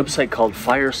got a website called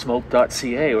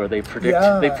firesmoke.ca where they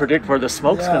predict where the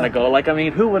smoke's going to go. Like, I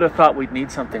mean, who would have thought we'd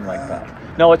need something like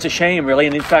that? No, it's a shame, really.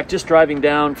 And in fact, just driving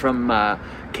down from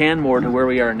Canmore to where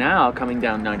we are now, coming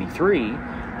down 93,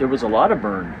 there was a lot of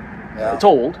burn. Yeah. It's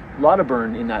old, a lot of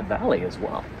burn in that valley as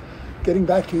well. Getting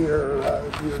back to your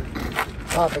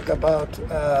topic about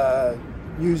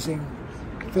using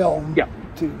film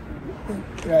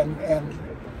and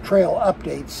trail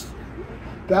updates,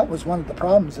 that was one of the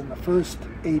problems in the first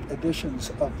 8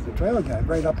 editions of the Trail Guide,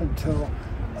 right up until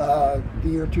the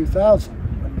year 2000,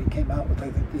 when we came out with, I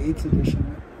think, the 8th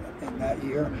edition in that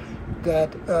year.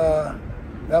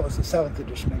 That was the 7th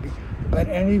edition, maybe. But at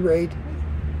any rate,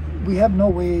 we had no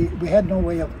way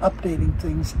of updating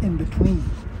things in between.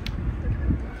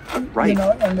 Right. You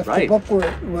know, and if the book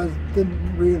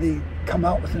didn't really come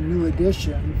out with a new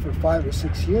edition for 5 or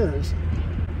 6 years,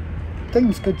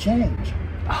 things could change.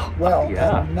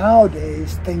 And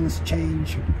nowadays things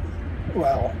change,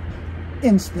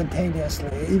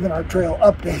 instantaneously. Even our trail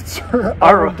updates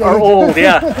are old,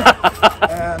 yeah.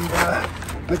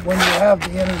 But when you have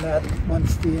the internet,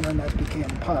 once the internet became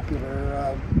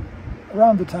popular,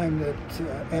 around the time that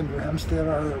Andrew Hempstead,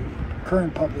 our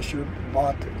current publisher,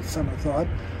 bought Summer Thought,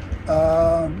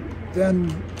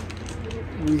 then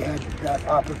we had that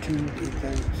opportunity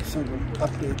to sort of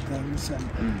update things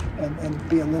and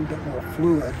be a little bit more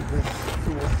fluid with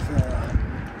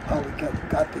how we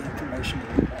got the information to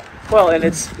people. Well, and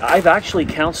I've actually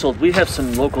counseled, we have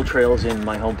some local trails in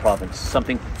my home province,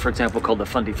 something, for example, called the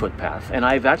Fundy Footpath. And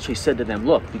I've actually said to them,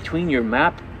 look, between your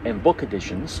map and book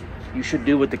editions, you should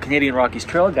do what the Canadian Rockies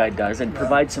Trail Guide does and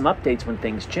provide some updates when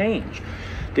things change.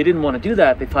 They didn't want to do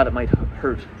that. They thought it might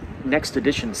hurt next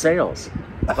edition sales.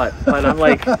 But I'm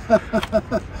like,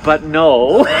 but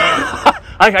no.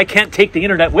 I can't take the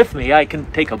internet with me. I can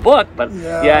take a book, but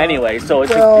anyway, so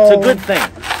it's a good thing.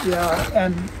 Yeah,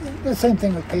 and the same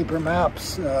thing with paper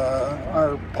maps.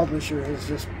 Our publisher has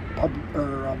just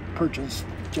purchased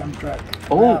GemTrack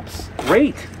maps.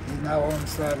 Great. He now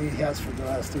owns that. He has for the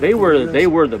last 30 years. They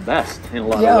were the best in a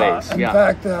lot of ways. In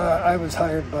fact, I was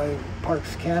hired by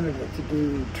Parks Canada to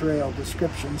do trail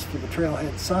descriptions for the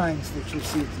trailhead signs that you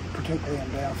see, particularly in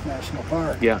Banff National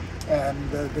Park. Yeah.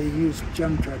 And they used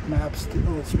GemTrack maps to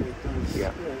illustrate those.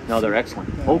 Yeah. No, they're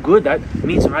excellent. Oh, good. That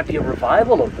means there might be a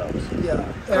revival of those. Yeah.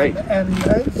 Great. And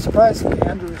surprisingly,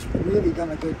 Andrew's really done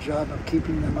a good job of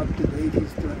keeping them up to date.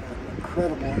 He's doing an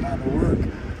incredible amount of work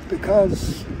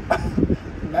because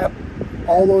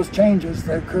all those changes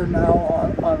that occur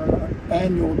now on an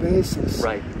annual basis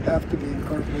have to be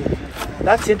incorporated.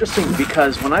 That's interesting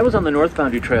because when I was on the North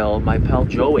Boundary Trail, my pal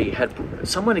Joey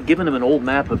someone had given him an old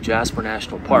map of Jasper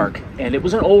National Park, and it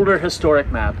was an older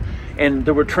historic map, and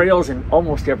there were trails in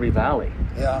almost every valley.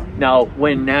 Yeah. Now,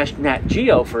 when Nat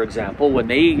Geo, for example, when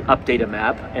they update a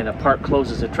map and a park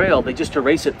closes a trail, they just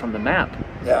erase it from the map.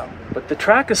 Yeah. But the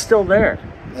track is still there.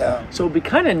 Yeah. So it'd be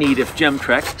kind of neat if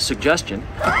GemTrek, suggestion,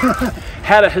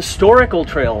 had a historical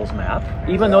trails map,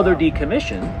 even though they're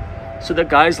decommissioned, so that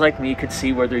guys like me could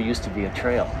see where there used to be a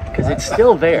trail, because it's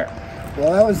still there.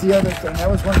 Well, that was the other thing. That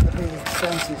was one of the big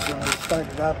expenses when we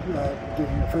started out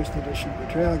doing the first edition of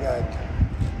the Trail Guide.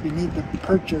 You need to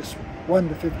purchase 1,000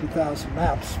 to 50,000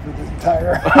 maps for the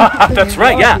entire. That's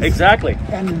right. Yeah, exactly.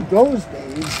 And in those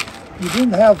days, you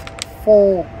didn't have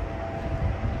full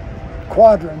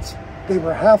quadrants they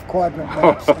were half quadrant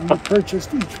maps, and you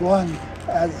purchased each one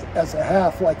as a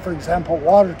half. Like, for example,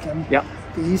 Waterton,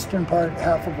 the eastern part,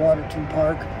 half of Waterton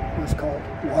Park, was called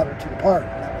Waterton Park.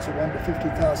 That was a 1 to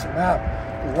 50,000 map.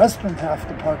 The western half of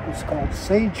the park was called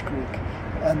Sage Creek,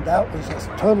 and that was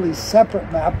a totally separate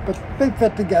map, but they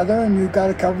fit together, and you got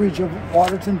a coverage of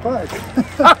Waterton Park.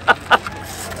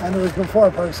 And it was before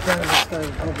Parks Canada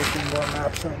started publishing more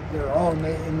maps of their own.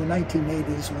 In the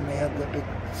 1980s, when they had the big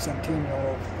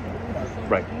centennial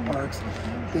of parks,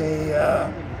 they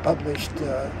published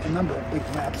a number of big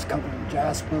maps covering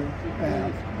Jasper.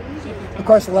 And of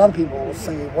course, a lot of people will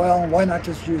say, well, why not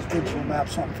just use digital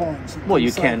maps on phones? Well,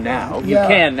 you can now. You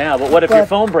can now, but what if your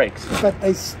phone breaks? But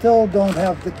they still don't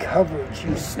have the coverage.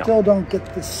 You still don't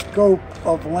get the scope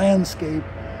of landscape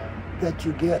that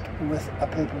you get with a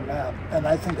paper map. And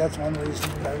I think that's one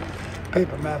reason that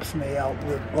paper maps may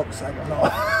outlive books. I don't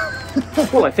know.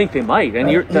 Well, I think they might. And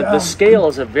the scale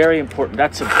is a very important,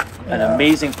 that's an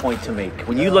amazing point to make.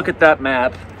 When you look at that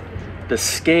map, the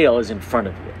scale is in front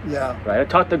of you. Yeah. Right? I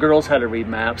taught the girls how to read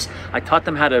maps. I taught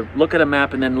them how to look at a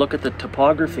map and then look at the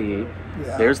topography.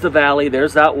 Yeah. There's the valley,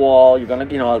 there's that wall. You're going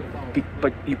to,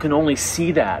 but you can only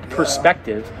see that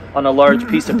perspective on a large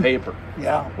piece of paper.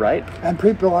 Yeah. Right? And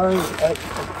people are,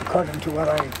 according to what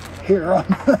I hear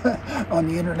on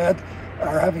the internet,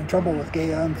 are having trouble with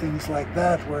Gaia and things like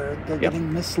that, where they're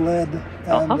getting misled.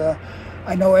 And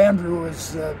I know Andrew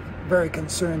was very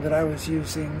concerned that I was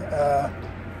using,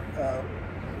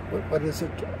 what is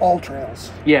it, All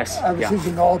Trails. Yes. I was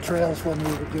using All Trails when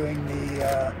we were doing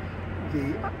the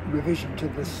revision to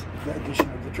this edition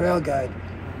of the Trail Guide.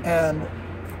 And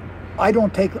I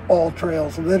don't take All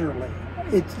Trails literally.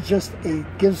 It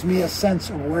gives me a sense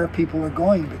of where people are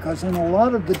going, because in a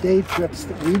lot of the day trips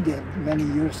that we did many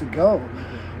years ago,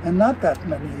 and not that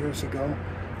many years ago,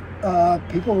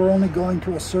 people were only going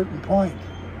to a certain point.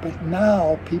 But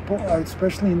now people are,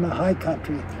 especially in the high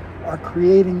country, are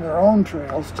creating their own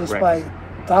trails just by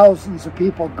thousands of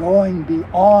people going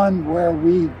beyond where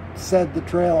we said the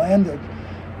trail ended.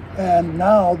 And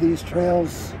now these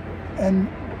trails and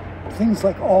things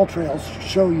like All Trails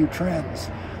show you trends.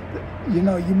 You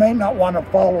know, you may not want to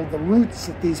follow the routes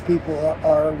that these people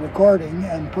are recording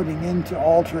and putting into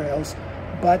All Trails,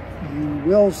 but you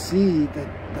will see that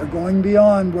they're going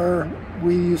beyond where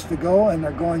we used to go, and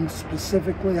they're going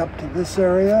specifically up to this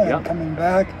area and coming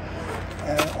back,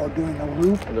 or doing a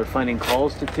loop. They're finding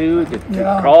calls to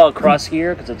crawl across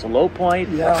here because it's a low point.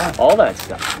 Yeah. All that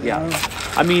stuff. Yeah.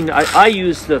 I mean, I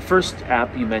use the first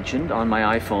app you mentioned on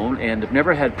my iPhone, and I've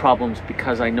never had problems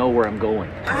because I know where I'm going.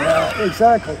 Yeah,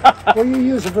 exactly. Well, you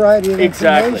use a variety of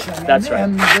information. Exactly. That's right.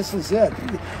 And this is it.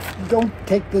 Don't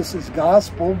take this as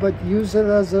gospel, but use it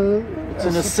as it's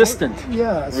an assistant.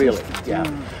 Yeah. Really. Yeah.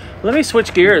 Let me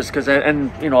switch gears because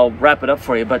I'll wrap it up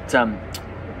for you, but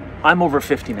I'm over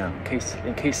 50 now,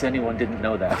 in case anyone didn't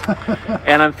know that.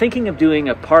 And I'm thinking of doing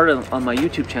a part on my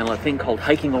YouTube channel, a thing called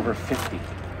Hiking Over 50.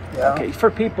 Yeah. Okay, for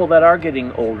people that are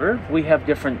getting older, we have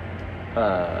different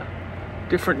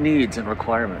needs and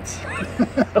requirements.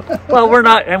 Well, we're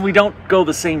not, and we don't go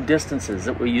the same distances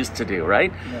that we used to do,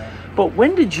 right? Yeah. But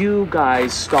when did you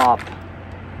guys stop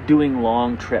doing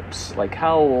long trips? Like,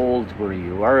 how old were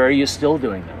you, or are you still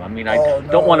doing them? I mean, I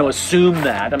don't want to assume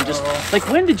that. I'm just like,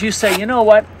 when did you say, you know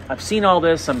what, I've seen all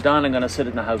this, I'm done, I'm going to sit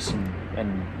in the house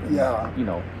and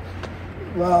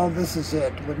Well, this is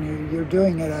it. When you're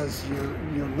doing it as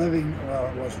you're living, well,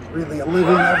 it wasn't really a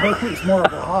living, it was more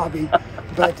of a hobby.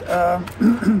 But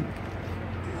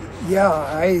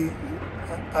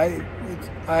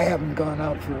I haven't gone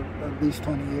out for at least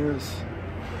 20 years.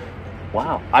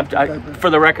 Wow! For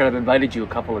the record, I've invited you a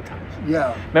couple of times.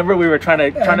 Yeah. Remember, we were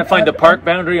trying to find the park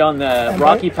boundary on the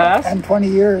Rocky Pass. And 20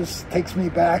 years takes me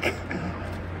back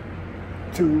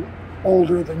to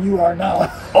older than you are now.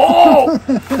 Oh!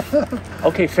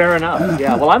 Okay, fair enough.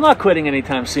 Yeah. Well, I'm not quitting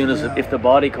anytime soon, if the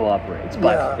body cooperates.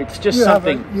 But it's just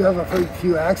something. You have a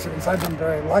few accidents. I've been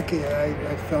very lucky.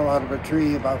 I fell out of a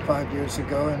tree about 5 years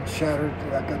ago and shattered.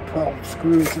 I've got 12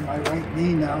 screws in my right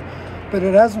knee now. But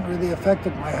it hasn't really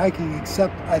affected my hiking,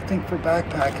 except I think for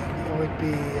backpacking, it would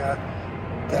be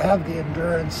to have the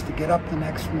endurance to get up the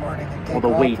next morning and take off.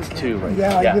 Well, the weight too, right?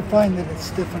 Yeah, you find that it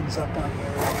stiffens up on you a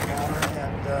little more,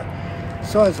 and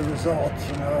so as a result,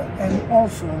 and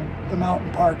also the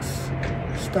mountain parks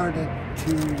started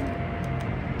to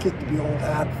get to be old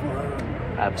hat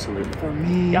for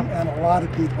me and a lot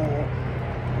of people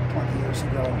 20 years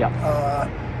ago. Yeah.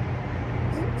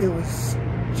 It was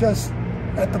just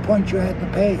at the point you had to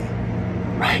pay.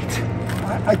 Right.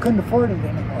 I couldn't afford it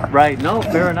anymore. Right. No,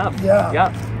 fair enough. Yeah.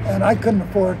 Yeah. And I couldn't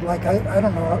afford, like, I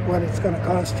don't know what it's going to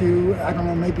cost you. I don't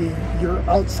know, maybe you're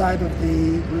outside of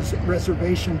the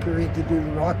reservation period to do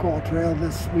the Rockwall Trail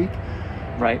this week.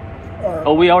 Right.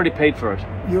 Oh, we already paid for it.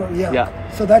 Yeah.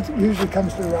 So that usually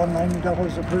comes to around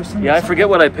 $90 a person. Yeah, I forget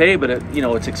what I pay, but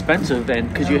it's expensive, and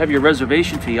because you have your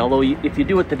reservation fee. Although if you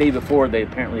do it the day before, they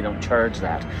apparently don't charge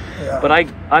that. Yeah. But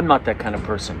I'm not that kind of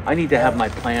person. I need to have my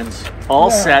plans all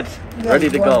set,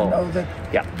 ready to go. Know that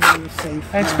you're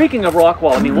safe. And speaking of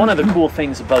Rockwall, I mean, one of the cool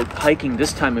things about hiking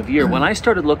this time of year, when I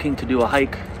started looking to do a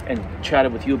hike and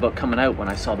chatted with you about coming out when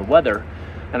I saw the weather.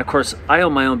 And of course, I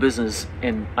own my own business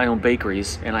and I own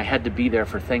bakeries, and I had to be there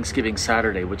for Thanksgiving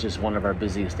Saturday, which is one of our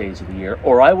busiest days of the year,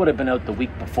 or I would have been out the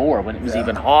week before when it was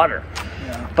even hotter.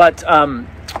 Yeah. But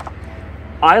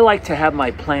I like to have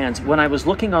my plans. When I was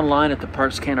looking online at the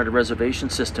Parks Canada reservation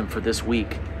system for this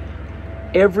week,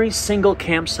 every single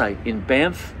campsite in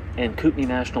Banff and Kootenay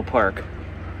National Park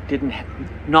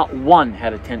not one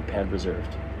had a tent pad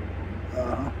reserved.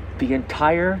 The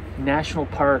entire national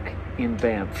park in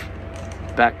Banff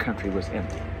backcountry was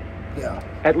empty. Yeah.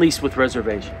 At least with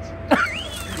reservations.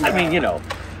 I mean,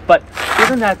 but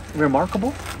isn't that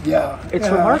remarkable? Yeah. It's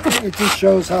remarkable. It just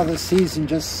shows how the season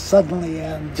just suddenly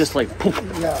ends. Just like poof.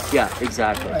 Yeah. Yeah,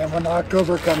 exactly. And when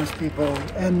October comes, people,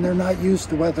 and they're not used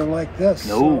to weather like this.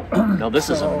 No, no, this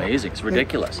is amazing. It's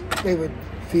ridiculous. They would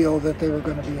feel that they were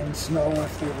going to be in snow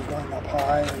if they were going up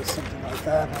high or something like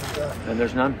that. And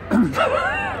there's none.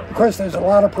 Of course, there's a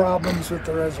lot of problems with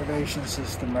the reservation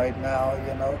system right now.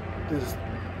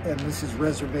 And this is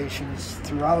reservations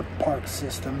throughout park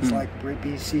systems like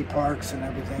BC Parks and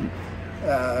everything,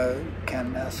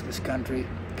 Kananaskis Country.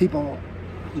 People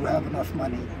who have enough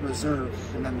money reserve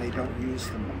and then they don't use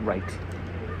them. Right.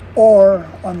 Or,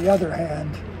 on the other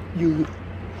hand, you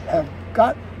have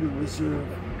got your reserve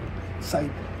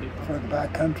site for the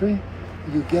backcountry.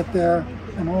 You get there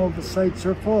and all the sites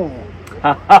are full.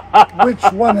 Which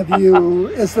one of you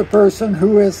is the person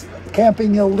who is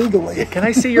camping illegally? Can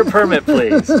I see your permit,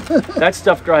 please? That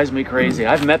stuff drives me crazy.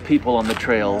 I've met people on the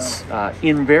trails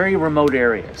in very remote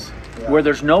areas where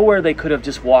there's nowhere they could have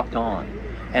just walked on.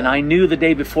 And I knew the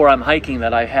day before I'm hiking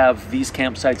that I have these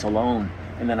campsites alone,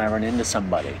 and then I run into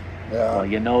somebody. Well,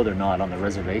 they're not on the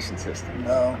reservation system.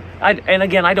 No. And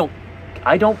again, I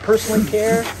don't personally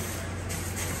care,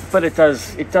 but it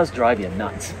does drive you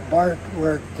nuts. Bart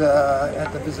worked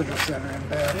at the visitor center in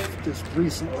Banff just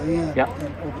recently, and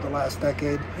over the last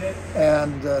decade,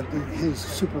 and his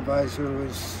supervisor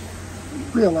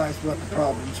realized what the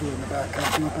problems were in the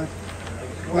backcountry. But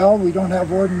well, we don't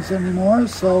have wardens anymore,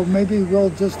 so maybe we'll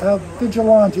just have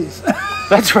vigilantes.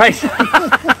 That's right.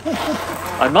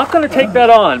 I'm not going to take that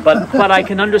on, but I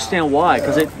can understand why,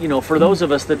 because for those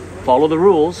of us that follow the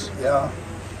rules,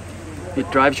 it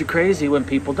drives you crazy when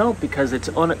people don't, because it's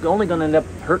only going to end up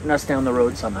hurting us down the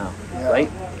road somehow,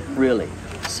 right? Really.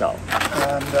 So.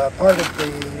 And part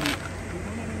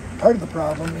of the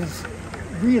problem is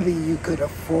really you could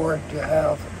afford to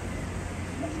have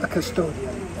a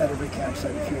custodian at every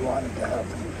campsite if you wanted to have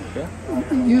them. Yeah.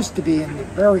 It used to be in the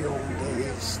very old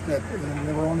days that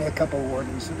there were only a couple of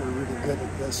wardens that were really good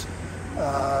at this.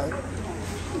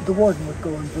 The warden would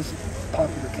go and visit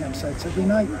popular campsites every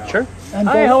night. Sure. And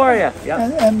hi, how are you? Yeah.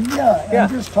 And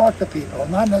just talk to people,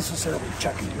 not necessarily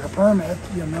checking your permit.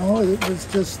 It was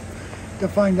just to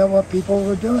find out what people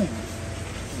were doing.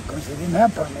 Of course, they didn't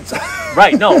have permits.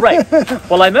 Right. No. Right.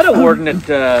 Well, I met a warden at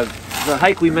the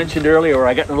hike we mentioned earlier, where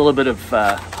I got in a little bit of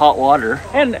hot water,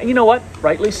 and you know what?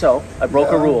 Rightly so. I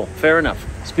broke a rule. Fair enough.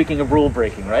 Speaking of rule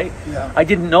breaking, right? Yeah. I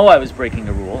didn't know I was breaking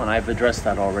a rule, and I've addressed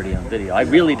that already on video. I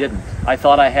really didn't. I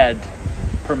thought I had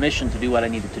permission to do what I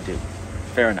needed to do.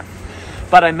 Fair enough.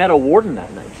 But I met a warden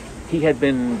that night. He had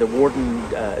been the warden,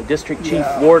 district chief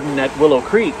warden at Willow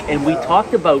Creek, and we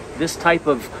talked about this type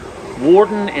of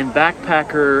warden and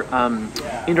backpacker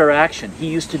interaction. He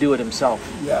used to do it himself.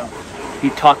 Yeah. He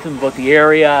talked to them about the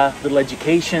area, little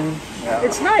education. Yeah.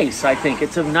 It's nice, I think.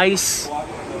 It's a nice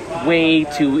way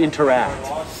to interact.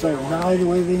 So now the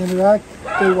way they interact,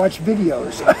 they watch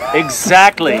videos.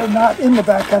 Exactly. They're not in the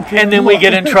backcountry. And then we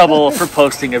get in trouble for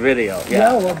posting a video.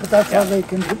 Yeah, well, but that's how they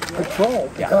can patrol.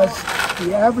 Because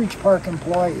the average park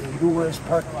employee who wears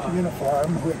park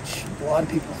uniform, which a lot of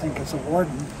people think is a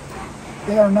warden,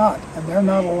 they are not. And they're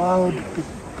not allowed,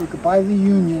 by the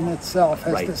union itself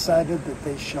has decided that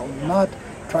they shall not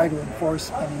try to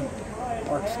enforce any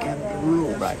Parks Canada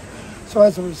rules. Right. So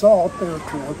as a result, they're a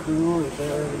trail crew, or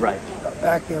they're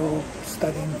back there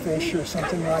studying fish or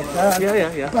something like that.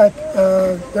 Yeah. But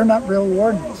they're not real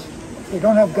wardens. they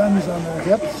don't have guns on their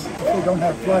hips, if they don't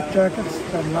have flak jackets,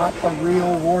 they're not a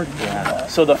real warden. Yeah.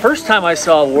 So the first time I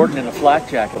saw a warden in a flak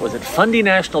jacket was at Fundy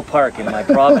National Park in my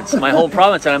province, my home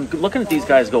province, and I'm looking at these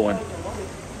guys going,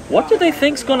 what do they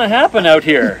think's going to happen out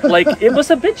here? Like, it was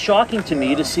a bit shocking to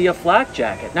me to see a flak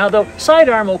jacket. Now, the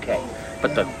sidearm, okay,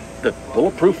 but the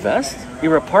bulletproof vest,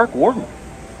 you're a park warden,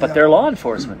 but they're law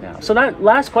enforcement now. So that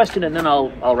last question, and then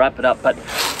I'll wrap it up. But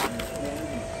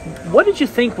what did you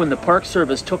think when the Park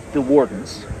Service took the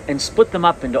wardens and split them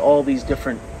up into all these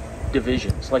different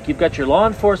divisions? Like, you've got your law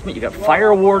enforcement, you've got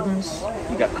fire wardens,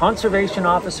 you've got conservation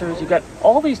officers, you've got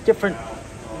all these different...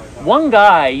 One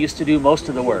guy used to do most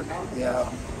of the work.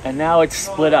 Yeah. And now it's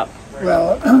split up.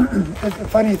 Well, it's a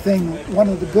funny thing. One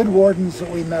of the good wardens that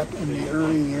we met in the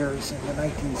early years in the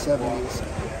 1970s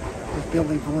was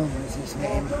Billy Bloom, was his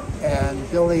name.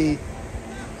 And Billy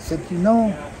said, you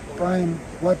know, Brian,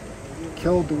 what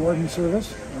killed the warden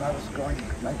service? And I was going,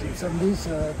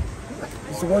 1970s,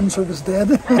 is the warden service dead?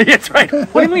 That's right.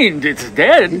 What do you mean, it's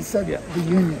dead? He said the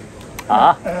union.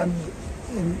 Ah. And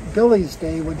in Billy's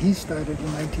day, when he started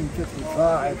in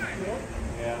 1955,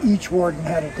 each warden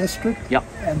had a district,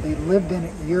 and they lived in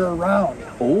it year-round.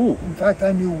 Oh! In fact,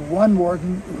 I knew one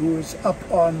warden who was up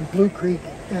on Blue Creek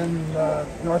in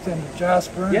north end of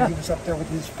Jasper, and he was up there with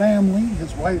his family,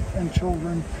 his wife and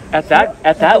children. At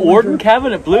that warden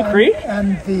cabin at Blue Creek?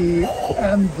 And the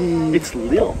it's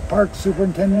little. Park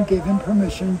superintendent gave him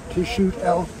permission to shoot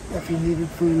elk if he needed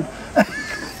food.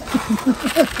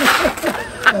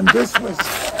 And this was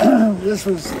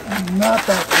not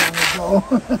that long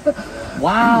ago.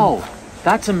 Wow,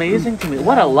 that's amazing to me.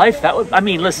 What a life that would. I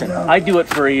mean, listen, I do it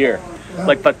for a year,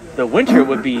 but the winter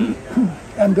would be.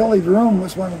 And Billy Vroom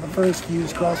was one of the first to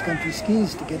use cross-country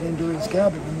skis to get into his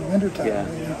cabin in the wintertime.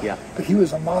 Yeah. But he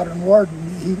was a modern warden.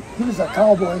 He was a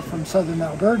cowboy from southern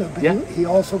Alberta, but he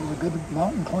also was a good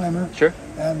mountain climber. Sure.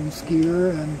 And skier,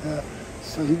 and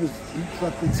so he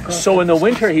slept with cross-country. So in the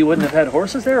winter, he wouldn't have had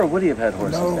horses there, or would he have had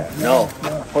horses there? No.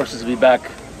 Horses would be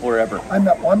back wherever. I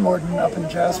met one warden up in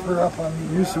Jasper, up on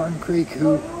Newsorn Creek,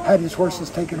 who had his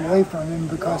horses taken away from him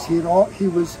because he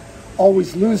was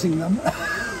always losing them.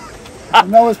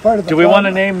 And that was part of the Do we want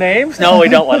to name names? No, we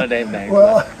don't want to name names.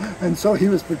 Well, and so he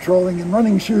was patrolling in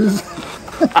running shoes.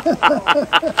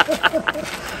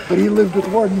 But he lived at the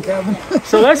warden cabin.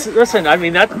 So listen, I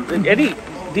mean,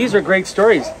 these are great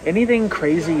stories. Anything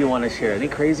crazy you want to share? Any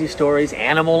crazy stories,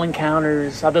 animal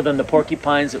encounters, other than the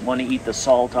porcupines that want to eat the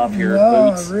salt off your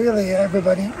boots? No, really,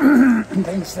 everybody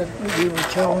thinks that we were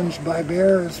challenged by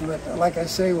bears. But like I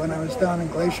say, when I was down in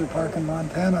Glacier Park in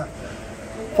Montana,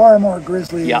 far more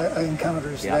grizzly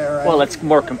encounters there. Well, it's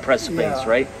more compressed space,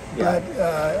 right? But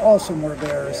also more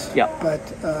bears. Yeah. But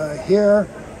here,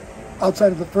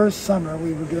 outside of the first summer,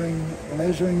 we were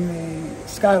measuring the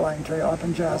Skyline Trail up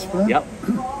in Jasper. Yep.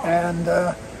 And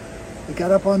we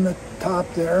got up on the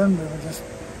top there, and we were just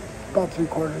about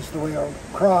 3/4 of the way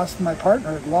across. My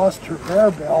partner had lost her bear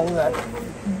bell that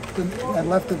I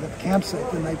left it at the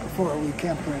campsite the night before. We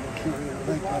camped right at Curie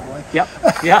Lake, by the way. Yep.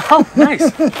 Yeah. Oh,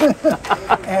 nice.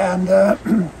 And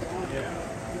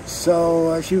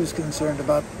so she was concerned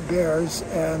about bears,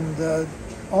 and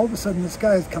all of a sudden this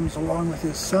guy comes along with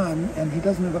his son, and he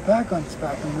doesn't have a pack on his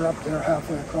back, and we're up there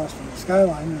halfway across from the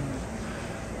Skyline, and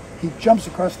he jumps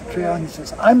across the trail and he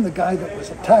says, I'm the guy that was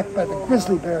attacked by the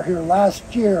grizzly bear here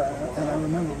last year. And I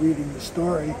remember reading the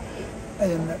story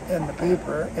in the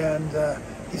paper, and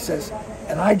he says,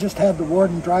 and I just had the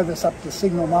warden drive us up the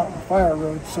Signal Mountain Fire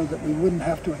Road so that we wouldn't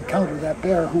have to encounter that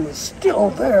bear who is still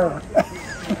there.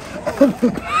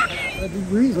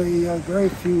 Really, very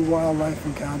few wildlife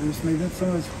encounters. Maybe it's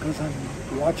always because I'm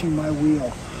watching my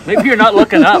wheel. Maybe you're not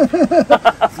looking up.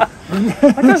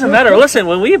 It doesn't matter. Listen,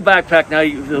 when we backpack now,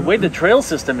 the way the trail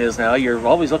system is now, you're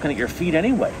always looking at your feet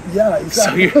anyway. Yeah,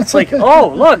 exactly. So it's like, oh,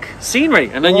 look,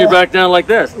 scenery, and then you're back down like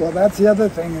this. Well, that's the other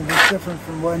thing, and it's different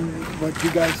from what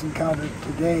you guys encountered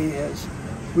today is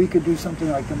we could do something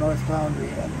like the North Boundary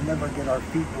and never get our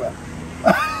feet wet.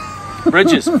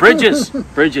 Bridges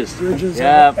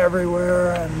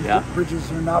everywhere, and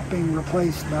bridges are not being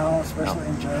replaced now, especially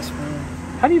in Jasper.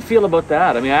 How do you feel about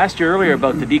that? I mean, I asked you earlier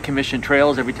about the decommissioned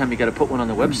trails every time you got to put one on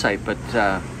the website, but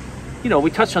we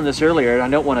touched on this earlier, and I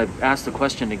don't want to ask the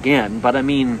question again, but I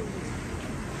mean,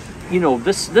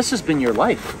 this has been your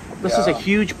life. This is a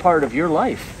huge part of your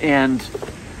life, and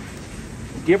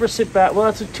do you ever sit back? Well,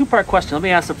 that's a two-part question. Let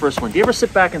me ask the first one. Do you ever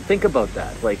sit back and think about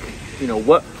that? Like,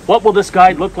 what will this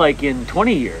guide look like in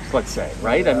 20 years, let's say,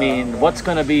 right? I mean, what's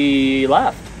going to be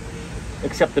left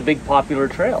except the big popular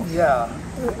trails? Yeah,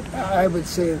 I would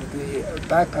say that the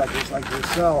backpackers like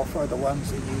yourself are the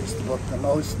ones that use the book the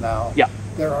most now. Yeah.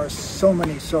 there are so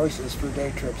many sources for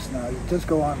day trips now. You just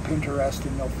go on Pinterest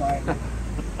and you'll find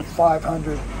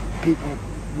 500 people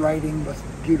writing with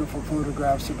beautiful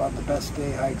photographs about the best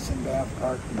day hikes in Banff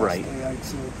Park, the best day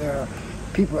hikes there.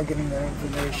 People are getting their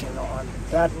information on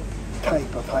that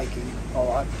type of hiking a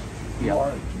lot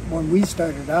more. When we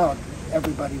started out,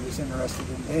 everybody was interested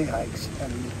in day hikes,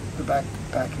 and the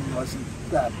backpacking wasn't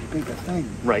that big a thing.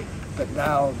 Right. But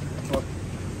now the book,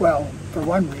 well, for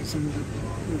one reason,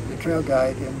 the Trail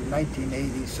Guide in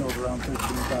 1980 sold around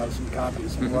 13,000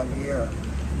 copies in 1 year.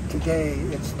 Today,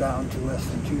 it's down to less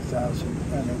than 2,000,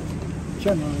 and it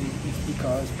generally is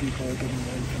because people are getting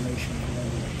their information from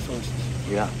other sources.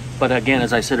 Yeah, but again,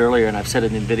 as I said earlier, and I've said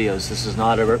it in videos, this is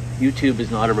not YouTube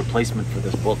is not a replacement for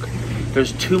this book.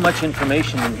 There's too much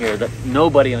information in here that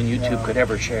nobody on YouTube could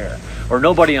ever share, or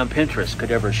nobody on Pinterest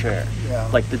could ever share.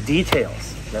 Like the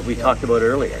details that we talked about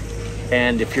earlier.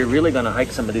 And if you're really going to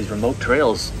hike some of these remote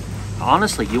trails,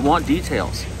 honestly, you want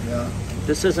details.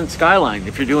 This isn't Skyline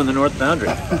if you're doing the North Boundary.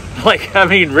 Like, I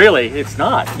mean, really, it's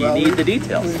not. You need the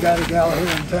details. We've got a gal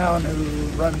here in town who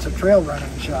runs a trail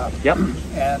running shop. Yep.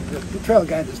 And the Trail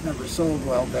Guide has never sold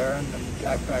well there. And in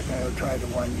fact, I tried it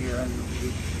 1 year and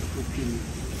it didn't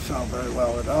sell very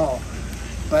well at all.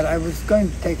 But I was going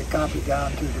to take a copy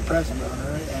down to the present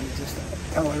owner and just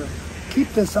tell her, keep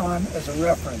this on as a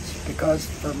reference, because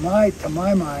to my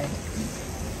mind,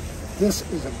 this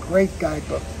is a great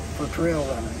guidebook for trail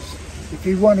runners. If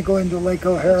you want to go into Lake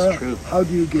O'Hara, how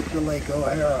do you get to Lake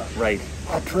O'Hara? Right.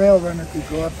 A trail runner could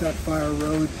go up that fire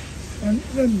road, and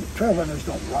then trail runners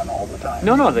don't run all the time.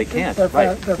 No, they can't. They're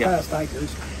fast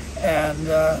hikers. And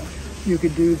you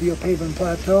could do the Opaven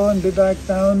Plateau and be back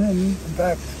down, and in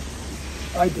fact,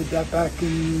 I did that back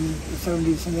in the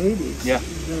 70s and 80s. Yeah.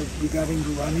 We got into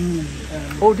running.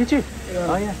 And oh, did you?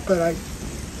 Oh, yeah. But I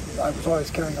was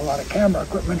always carrying a lot of camera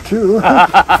equipment too,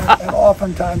 and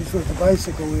oftentimes with a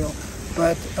bicycle wheel.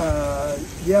 But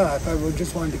yeah, if I would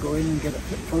just wanted to go in and get a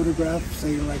photograph,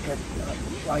 say like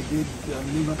I did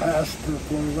Numa Pass to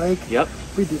Floor Lake. Yep.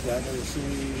 We did that as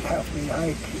a half-day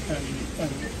hike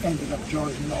and ended up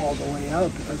jogging all the way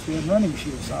out because we had running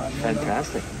shoes on.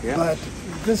 Fantastic. Yeah. But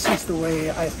this is the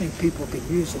way I think people could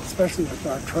use it, especially with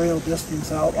our trail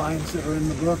distance outlines that are in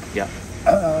the book. Yeah.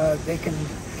 They can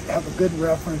have a good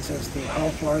reference as to how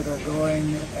far they're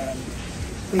going, and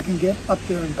they can get up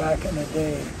there and back in a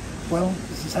day. Well,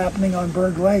 this is happening on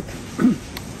Berg Lake.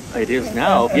 It is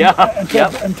now,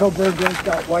 Until Berg Lake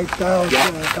got wiped out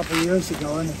a couple of years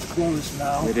ago, and it's closed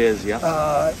now. It is,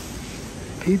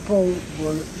 People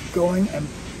were going, and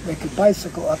they could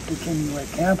bicycle up to Kinney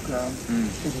Lake Campground.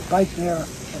 They could bike there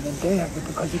and then day hike it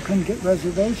because they couldn't get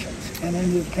reservations and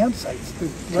any of the campsites.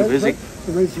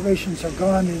 The reservations are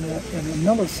gone in a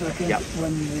millisecond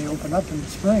when they open up in the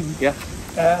spring. Yeah.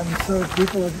 And so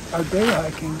people are day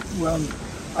hiking. Well,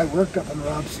 I worked up in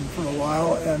Robson for a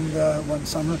while, and one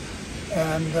summer,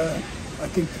 and I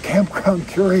think the campground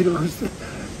curator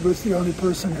was the only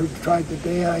person who tried to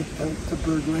day hike to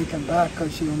Berg Lake and back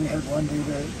because she only had 1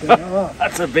 day off.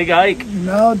 That's a big hike.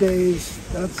 Nowadays,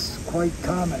 that's quite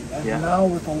common. And now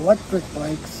with electric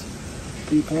bikes,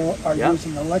 people are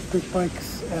using electric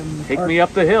bikes. And Take me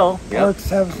up the hill. Parks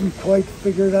haven't quite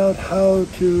figured out how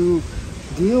to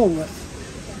deal with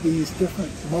these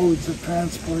different modes of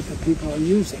transport that people are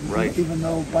using. Right. Even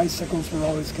though bicycles were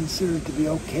always considered to be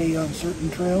okay on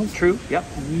certain trails. True, yep.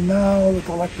 Now with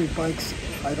electric bikes,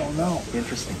 I don't know.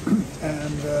 Interesting.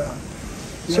 And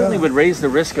certainly would raise the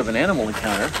risk of an animal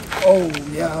encounter. Oh,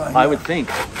 yeah. I would think.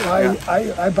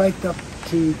 I biked up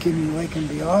to Kinney Lake and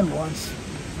beyond once,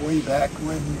 way back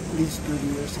when, at least 30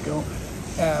 years ago,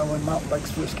 when mountain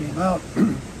bikes first came out.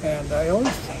 And I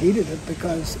always hated it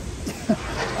because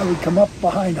I would come up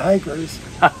behind hikers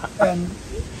and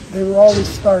they were always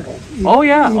startled.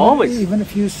 Always. Even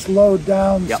if you slowed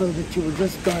down so that you were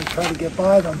just going to try to get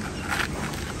by them,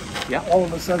 all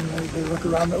of a sudden they look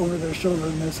around over their shoulder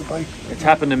and there's a bike. It's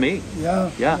happened to me.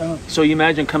 Yeah. So you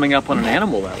imagine coming up on an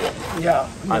animal that way. Yeah.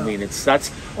 I mean, that's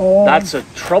a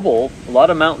trouble. A lot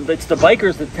of it's the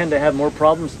bikers that tend to have more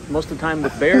problems most of the time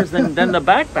with bears than the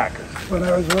backpackers. When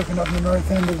I was working up in the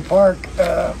north end of the park,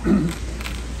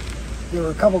 there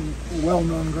were a couple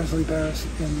well-known grizzly bears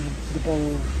in the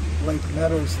Bow Lake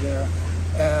Meadows there,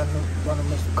 and one of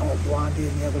them was called Blondie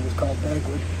and the other was called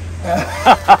Dagwood.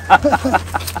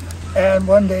 And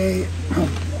one day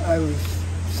I was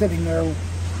sitting there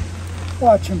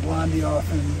watching Blondie off,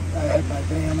 and I had my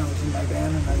van, I was in my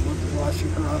van, and I was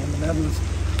watching her out in the meadows,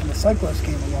 and the cyclist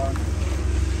came along.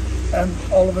 And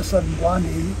all of a sudden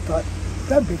Blondie thought,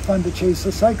 that'd be fun to chase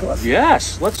a cyclist.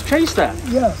 Yes, let's chase that.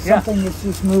 Yeah, something that's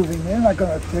just moving. They're not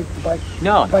going to take the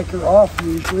biker off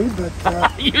usually, but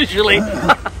usually.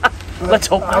 Let's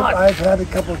hope not. I've had a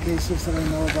couple of cases that I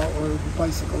know about where the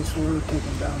bicycles were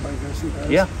taken down by grizzly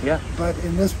bears. Yeah. But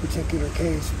in this particular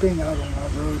case, being out on a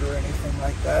road or anything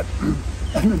like that,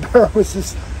 and the bear was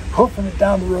just hoofing it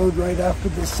down the road right after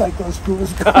the cyclist who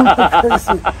was going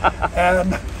crazy.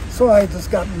 And so I just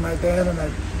got in my van and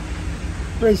I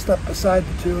raced up beside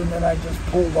the two, and then I just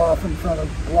pulled off in front of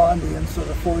Blondie and sort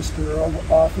of forced her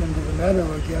off into the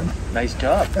meadow again. Nice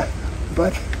job.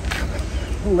 But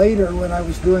later, when I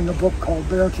was doing a book called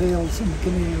Bear Tales in the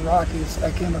Canadian Rockies, I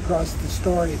came across the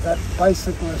story that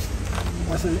bicyclist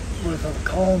was a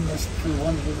columnist for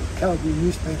one of the Calgary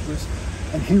newspapers,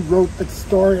 and he wrote the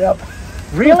story up.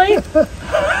 Really?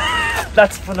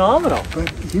 That's phenomenal. But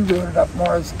he wrote it up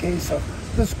more as a case of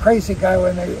this crazy guy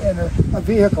in a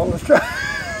vehicle was trying.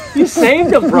 You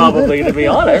saved him probably, to be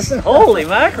honest. Holy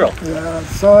mackerel. Yeah,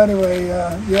 so anyway,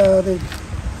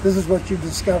 this is what you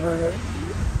discover.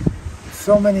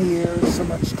 So many years, so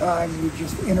much time, you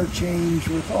just interchange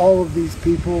with all of these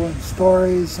people and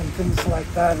stories and things like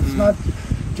that. It's not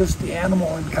just the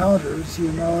animal encounters,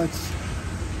 it's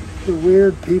the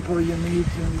weird people you meet,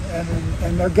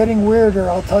 and they're getting weirder,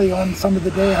 I'll tell you, on some of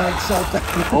the day hikes out there.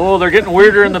 Oh, they're getting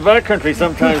weirder in the backcountry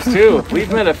sometimes too.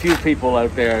 We've met a few people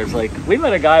out there. It's like, we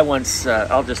met a guy once,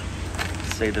 I'll just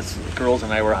say this, the girls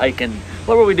and I were hiking.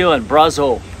 What were we doing?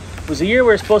 Brazeau. It was a year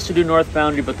we were supposed to do North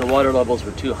Boundary, but the water levels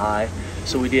were too high.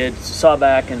 So we did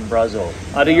Sawback and Brazeau.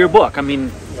 Out of your book, I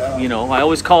mean, I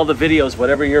always call the videos,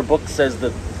 whatever your book says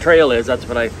the trail is, that's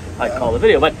what I call the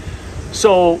video. But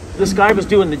so this guy was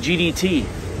doing the GDT,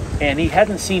 and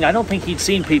I don't think he'd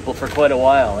seen people for quite a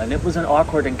while, and it was an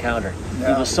awkward encounter.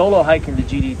 Yeah. He was solo hiking the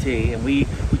GDT, and we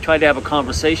tried to have a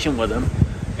conversation with him,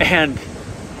 and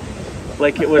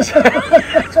like it was,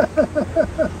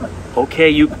 okay,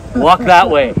 you walk that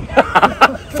way.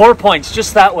 4 points,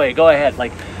 just that way, go ahead.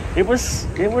 Like, it was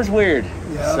weird.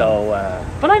 Yeah. So,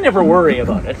 but I never worry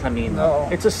about it. I mean,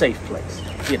 It's a safe place,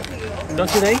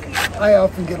 Don't you think? I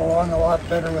often get along a lot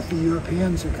better with the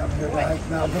Europeans who come here to hike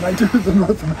now than I do with the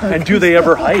North Americans. And do they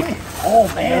ever hike?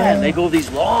 Oh man, they go these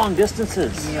long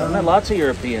distances. Yeah. I've met lots of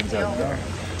Europeans out there.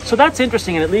 So that's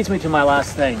interesting, and it leads me to my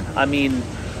last thing. I mean,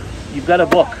 you've got a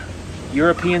book.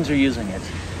 Europeans are using it.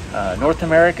 North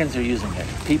Americans are using it.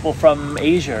 People from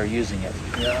Asia are using it.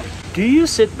 Yeah. Do you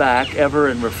sit back ever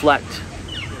and reflect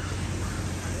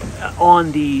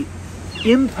on the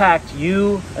impact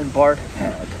you and Bart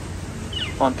have had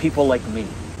on people like me?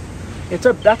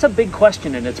 That's a big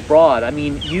question, and it's broad. I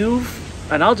mean,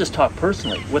 and I'll just talk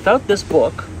personally, without this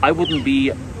book, I wouldn't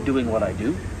be doing what I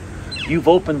do. You've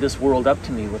opened this world up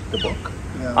to me with the book.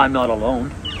 Yeah. I'm not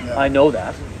alone. Yeah. I know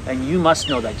that, and you must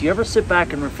know that. Do you ever sit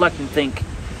back and reflect and think,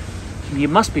 you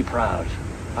must be proud,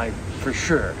 for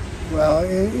sure? Well,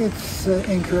 it's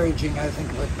encouraging, I think,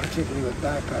 particularly with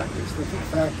backpackers, with the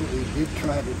fact that we did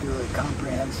try to do a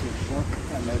comprehensive book,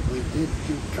 and that we did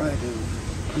try to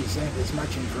present as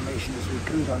much information as we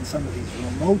could on some of these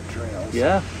remote trails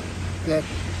that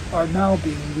are now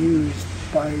being used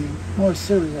by more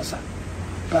serious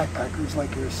backpackers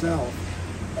like yourself.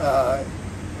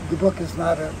 The book is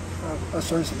not a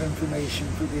source of information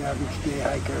for the average day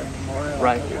hiker anymore,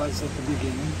 like it was at the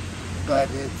beginning.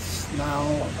 But it's now,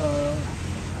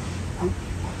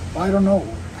 I don't know,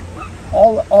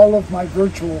 all of my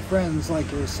virtual friends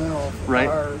like yourself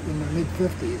are in their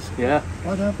mid-50s. Yeah.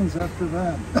 What happens after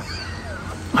that?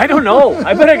 I don't know.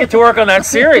 I better get to work on that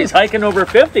series, Hiking Over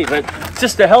 50, but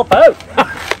just to help out.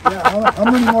 How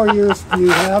many more years do you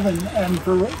have? And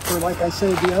for like I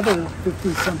say, the other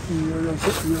 50-something-year-old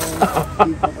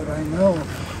people that I know.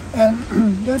 And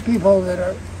there are people that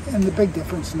are, and the big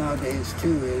difference nowadays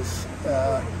too is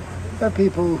there are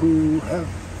people who have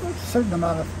a certain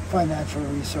amount of financial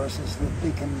resources that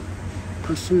they can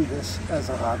pursue this as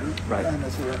a hobby and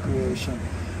as a recreation,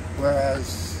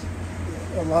 whereas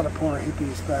a lot of poor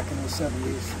hippies back in the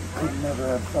 70s could never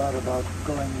have thought about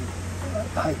going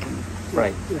hiking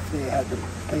if they had to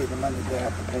pay the money they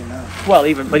have to pay now. Well,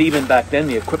 even back then,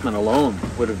 the equipment alone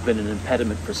would have been an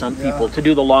impediment for some people to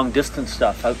do the long distance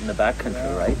stuff out in the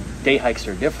backcountry, right? Day hikes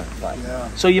are different,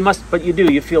 so you must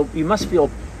feel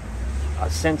a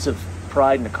sense of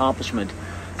pride and accomplishment,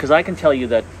 because I can tell you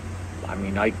that, I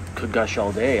mean, I could gush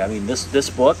all day. I mean, this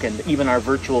book and even our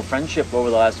virtual friendship over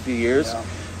the last few years,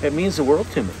 it means the world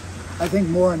to me. I think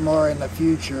more and more in the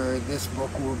future, this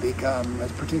book will become,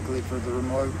 particularly for the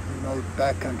remote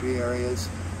backcountry areas,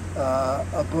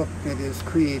 a book that is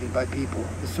created by people.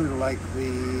 It's sort of like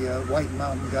the White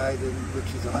Mountain Guide,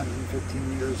 which is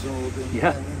 115 years old in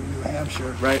New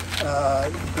Hampshire. Right.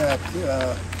 That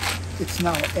it's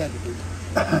now edited.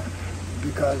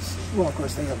 Because, well, of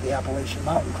course, they have the Appalachian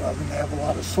Mountain Club, and they have a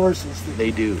lot of sources. That they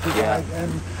do, provide, yeah.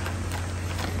 And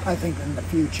I think in the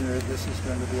future, this is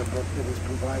going to be a book that is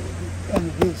provided.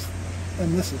 And it is,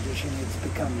 in this edition, it's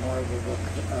become more of a book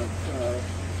of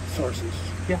sources.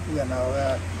 Yeah. You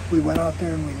know, we went out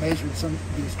there and we measured some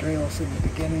of these trails in the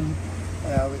beginning.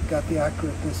 We've got the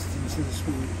accurate distances.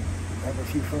 We have a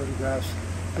few photographs.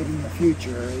 But in the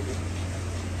future,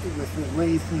 with the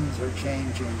way things are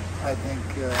changing, I think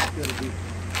it'll be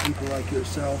people like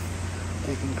yourself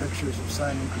taking pictures of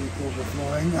Simon Creek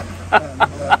overflowing,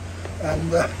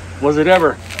 and was it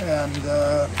ever? And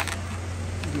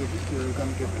you're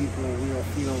going to give people a real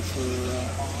feel for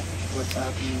what's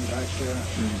happening back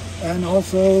there, and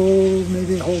also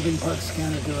maybe holding Parks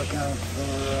Canada to account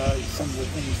for some of the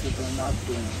things that they're not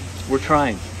doing. We're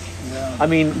trying. Yeah. I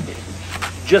mean,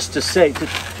 just to say, to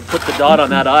put the dot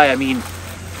on that I, I mean,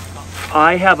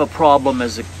 I have a problem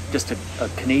as just a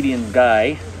Canadian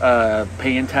guy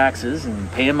paying taxes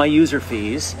and paying my user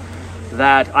fees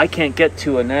that I can't get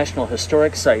to a National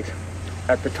Historic Site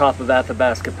at the top of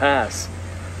Athabasca Pass.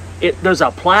 There's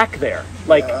a plaque there.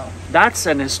 Like, yeah. That's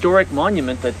an historic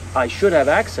monument that I should have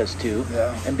access to.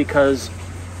 Yeah. And because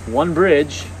one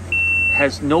bridge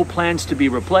has no plans to be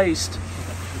replaced,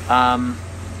 yeah,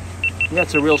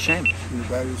 it's a real shame. Your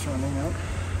battery's running out?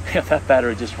 Yeah, that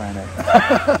battery just ran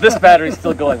out. This battery's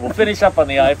still going. We'll finish up on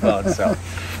the iPhone. So,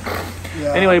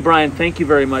 yeah. Anyway, Brian, thank you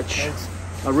very much. Thanks.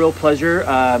 A real pleasure.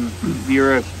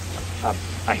 You're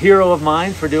a hero of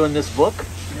mine for doing this book.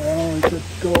 Well, we could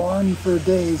go on for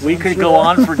days. We could go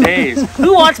on for days.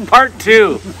 Who wants part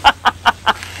 2?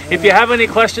 If you have any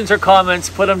questions or comments,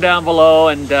 put them down below.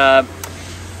 And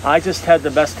I just had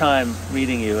the best time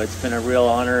meeting you. It's been a real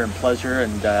honor and pleasure,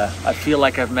 and I feel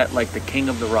like I've met like the king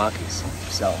of the Rockies.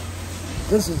 So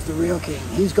this is the real king.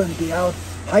 He's going to be out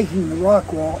hiking the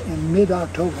rock wall in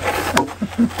mid-October.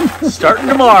 Starting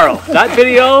tomorrow. That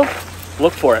video,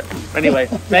 look for it. Anyway,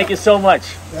 thank you so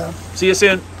much. Yeah. See you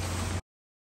soon.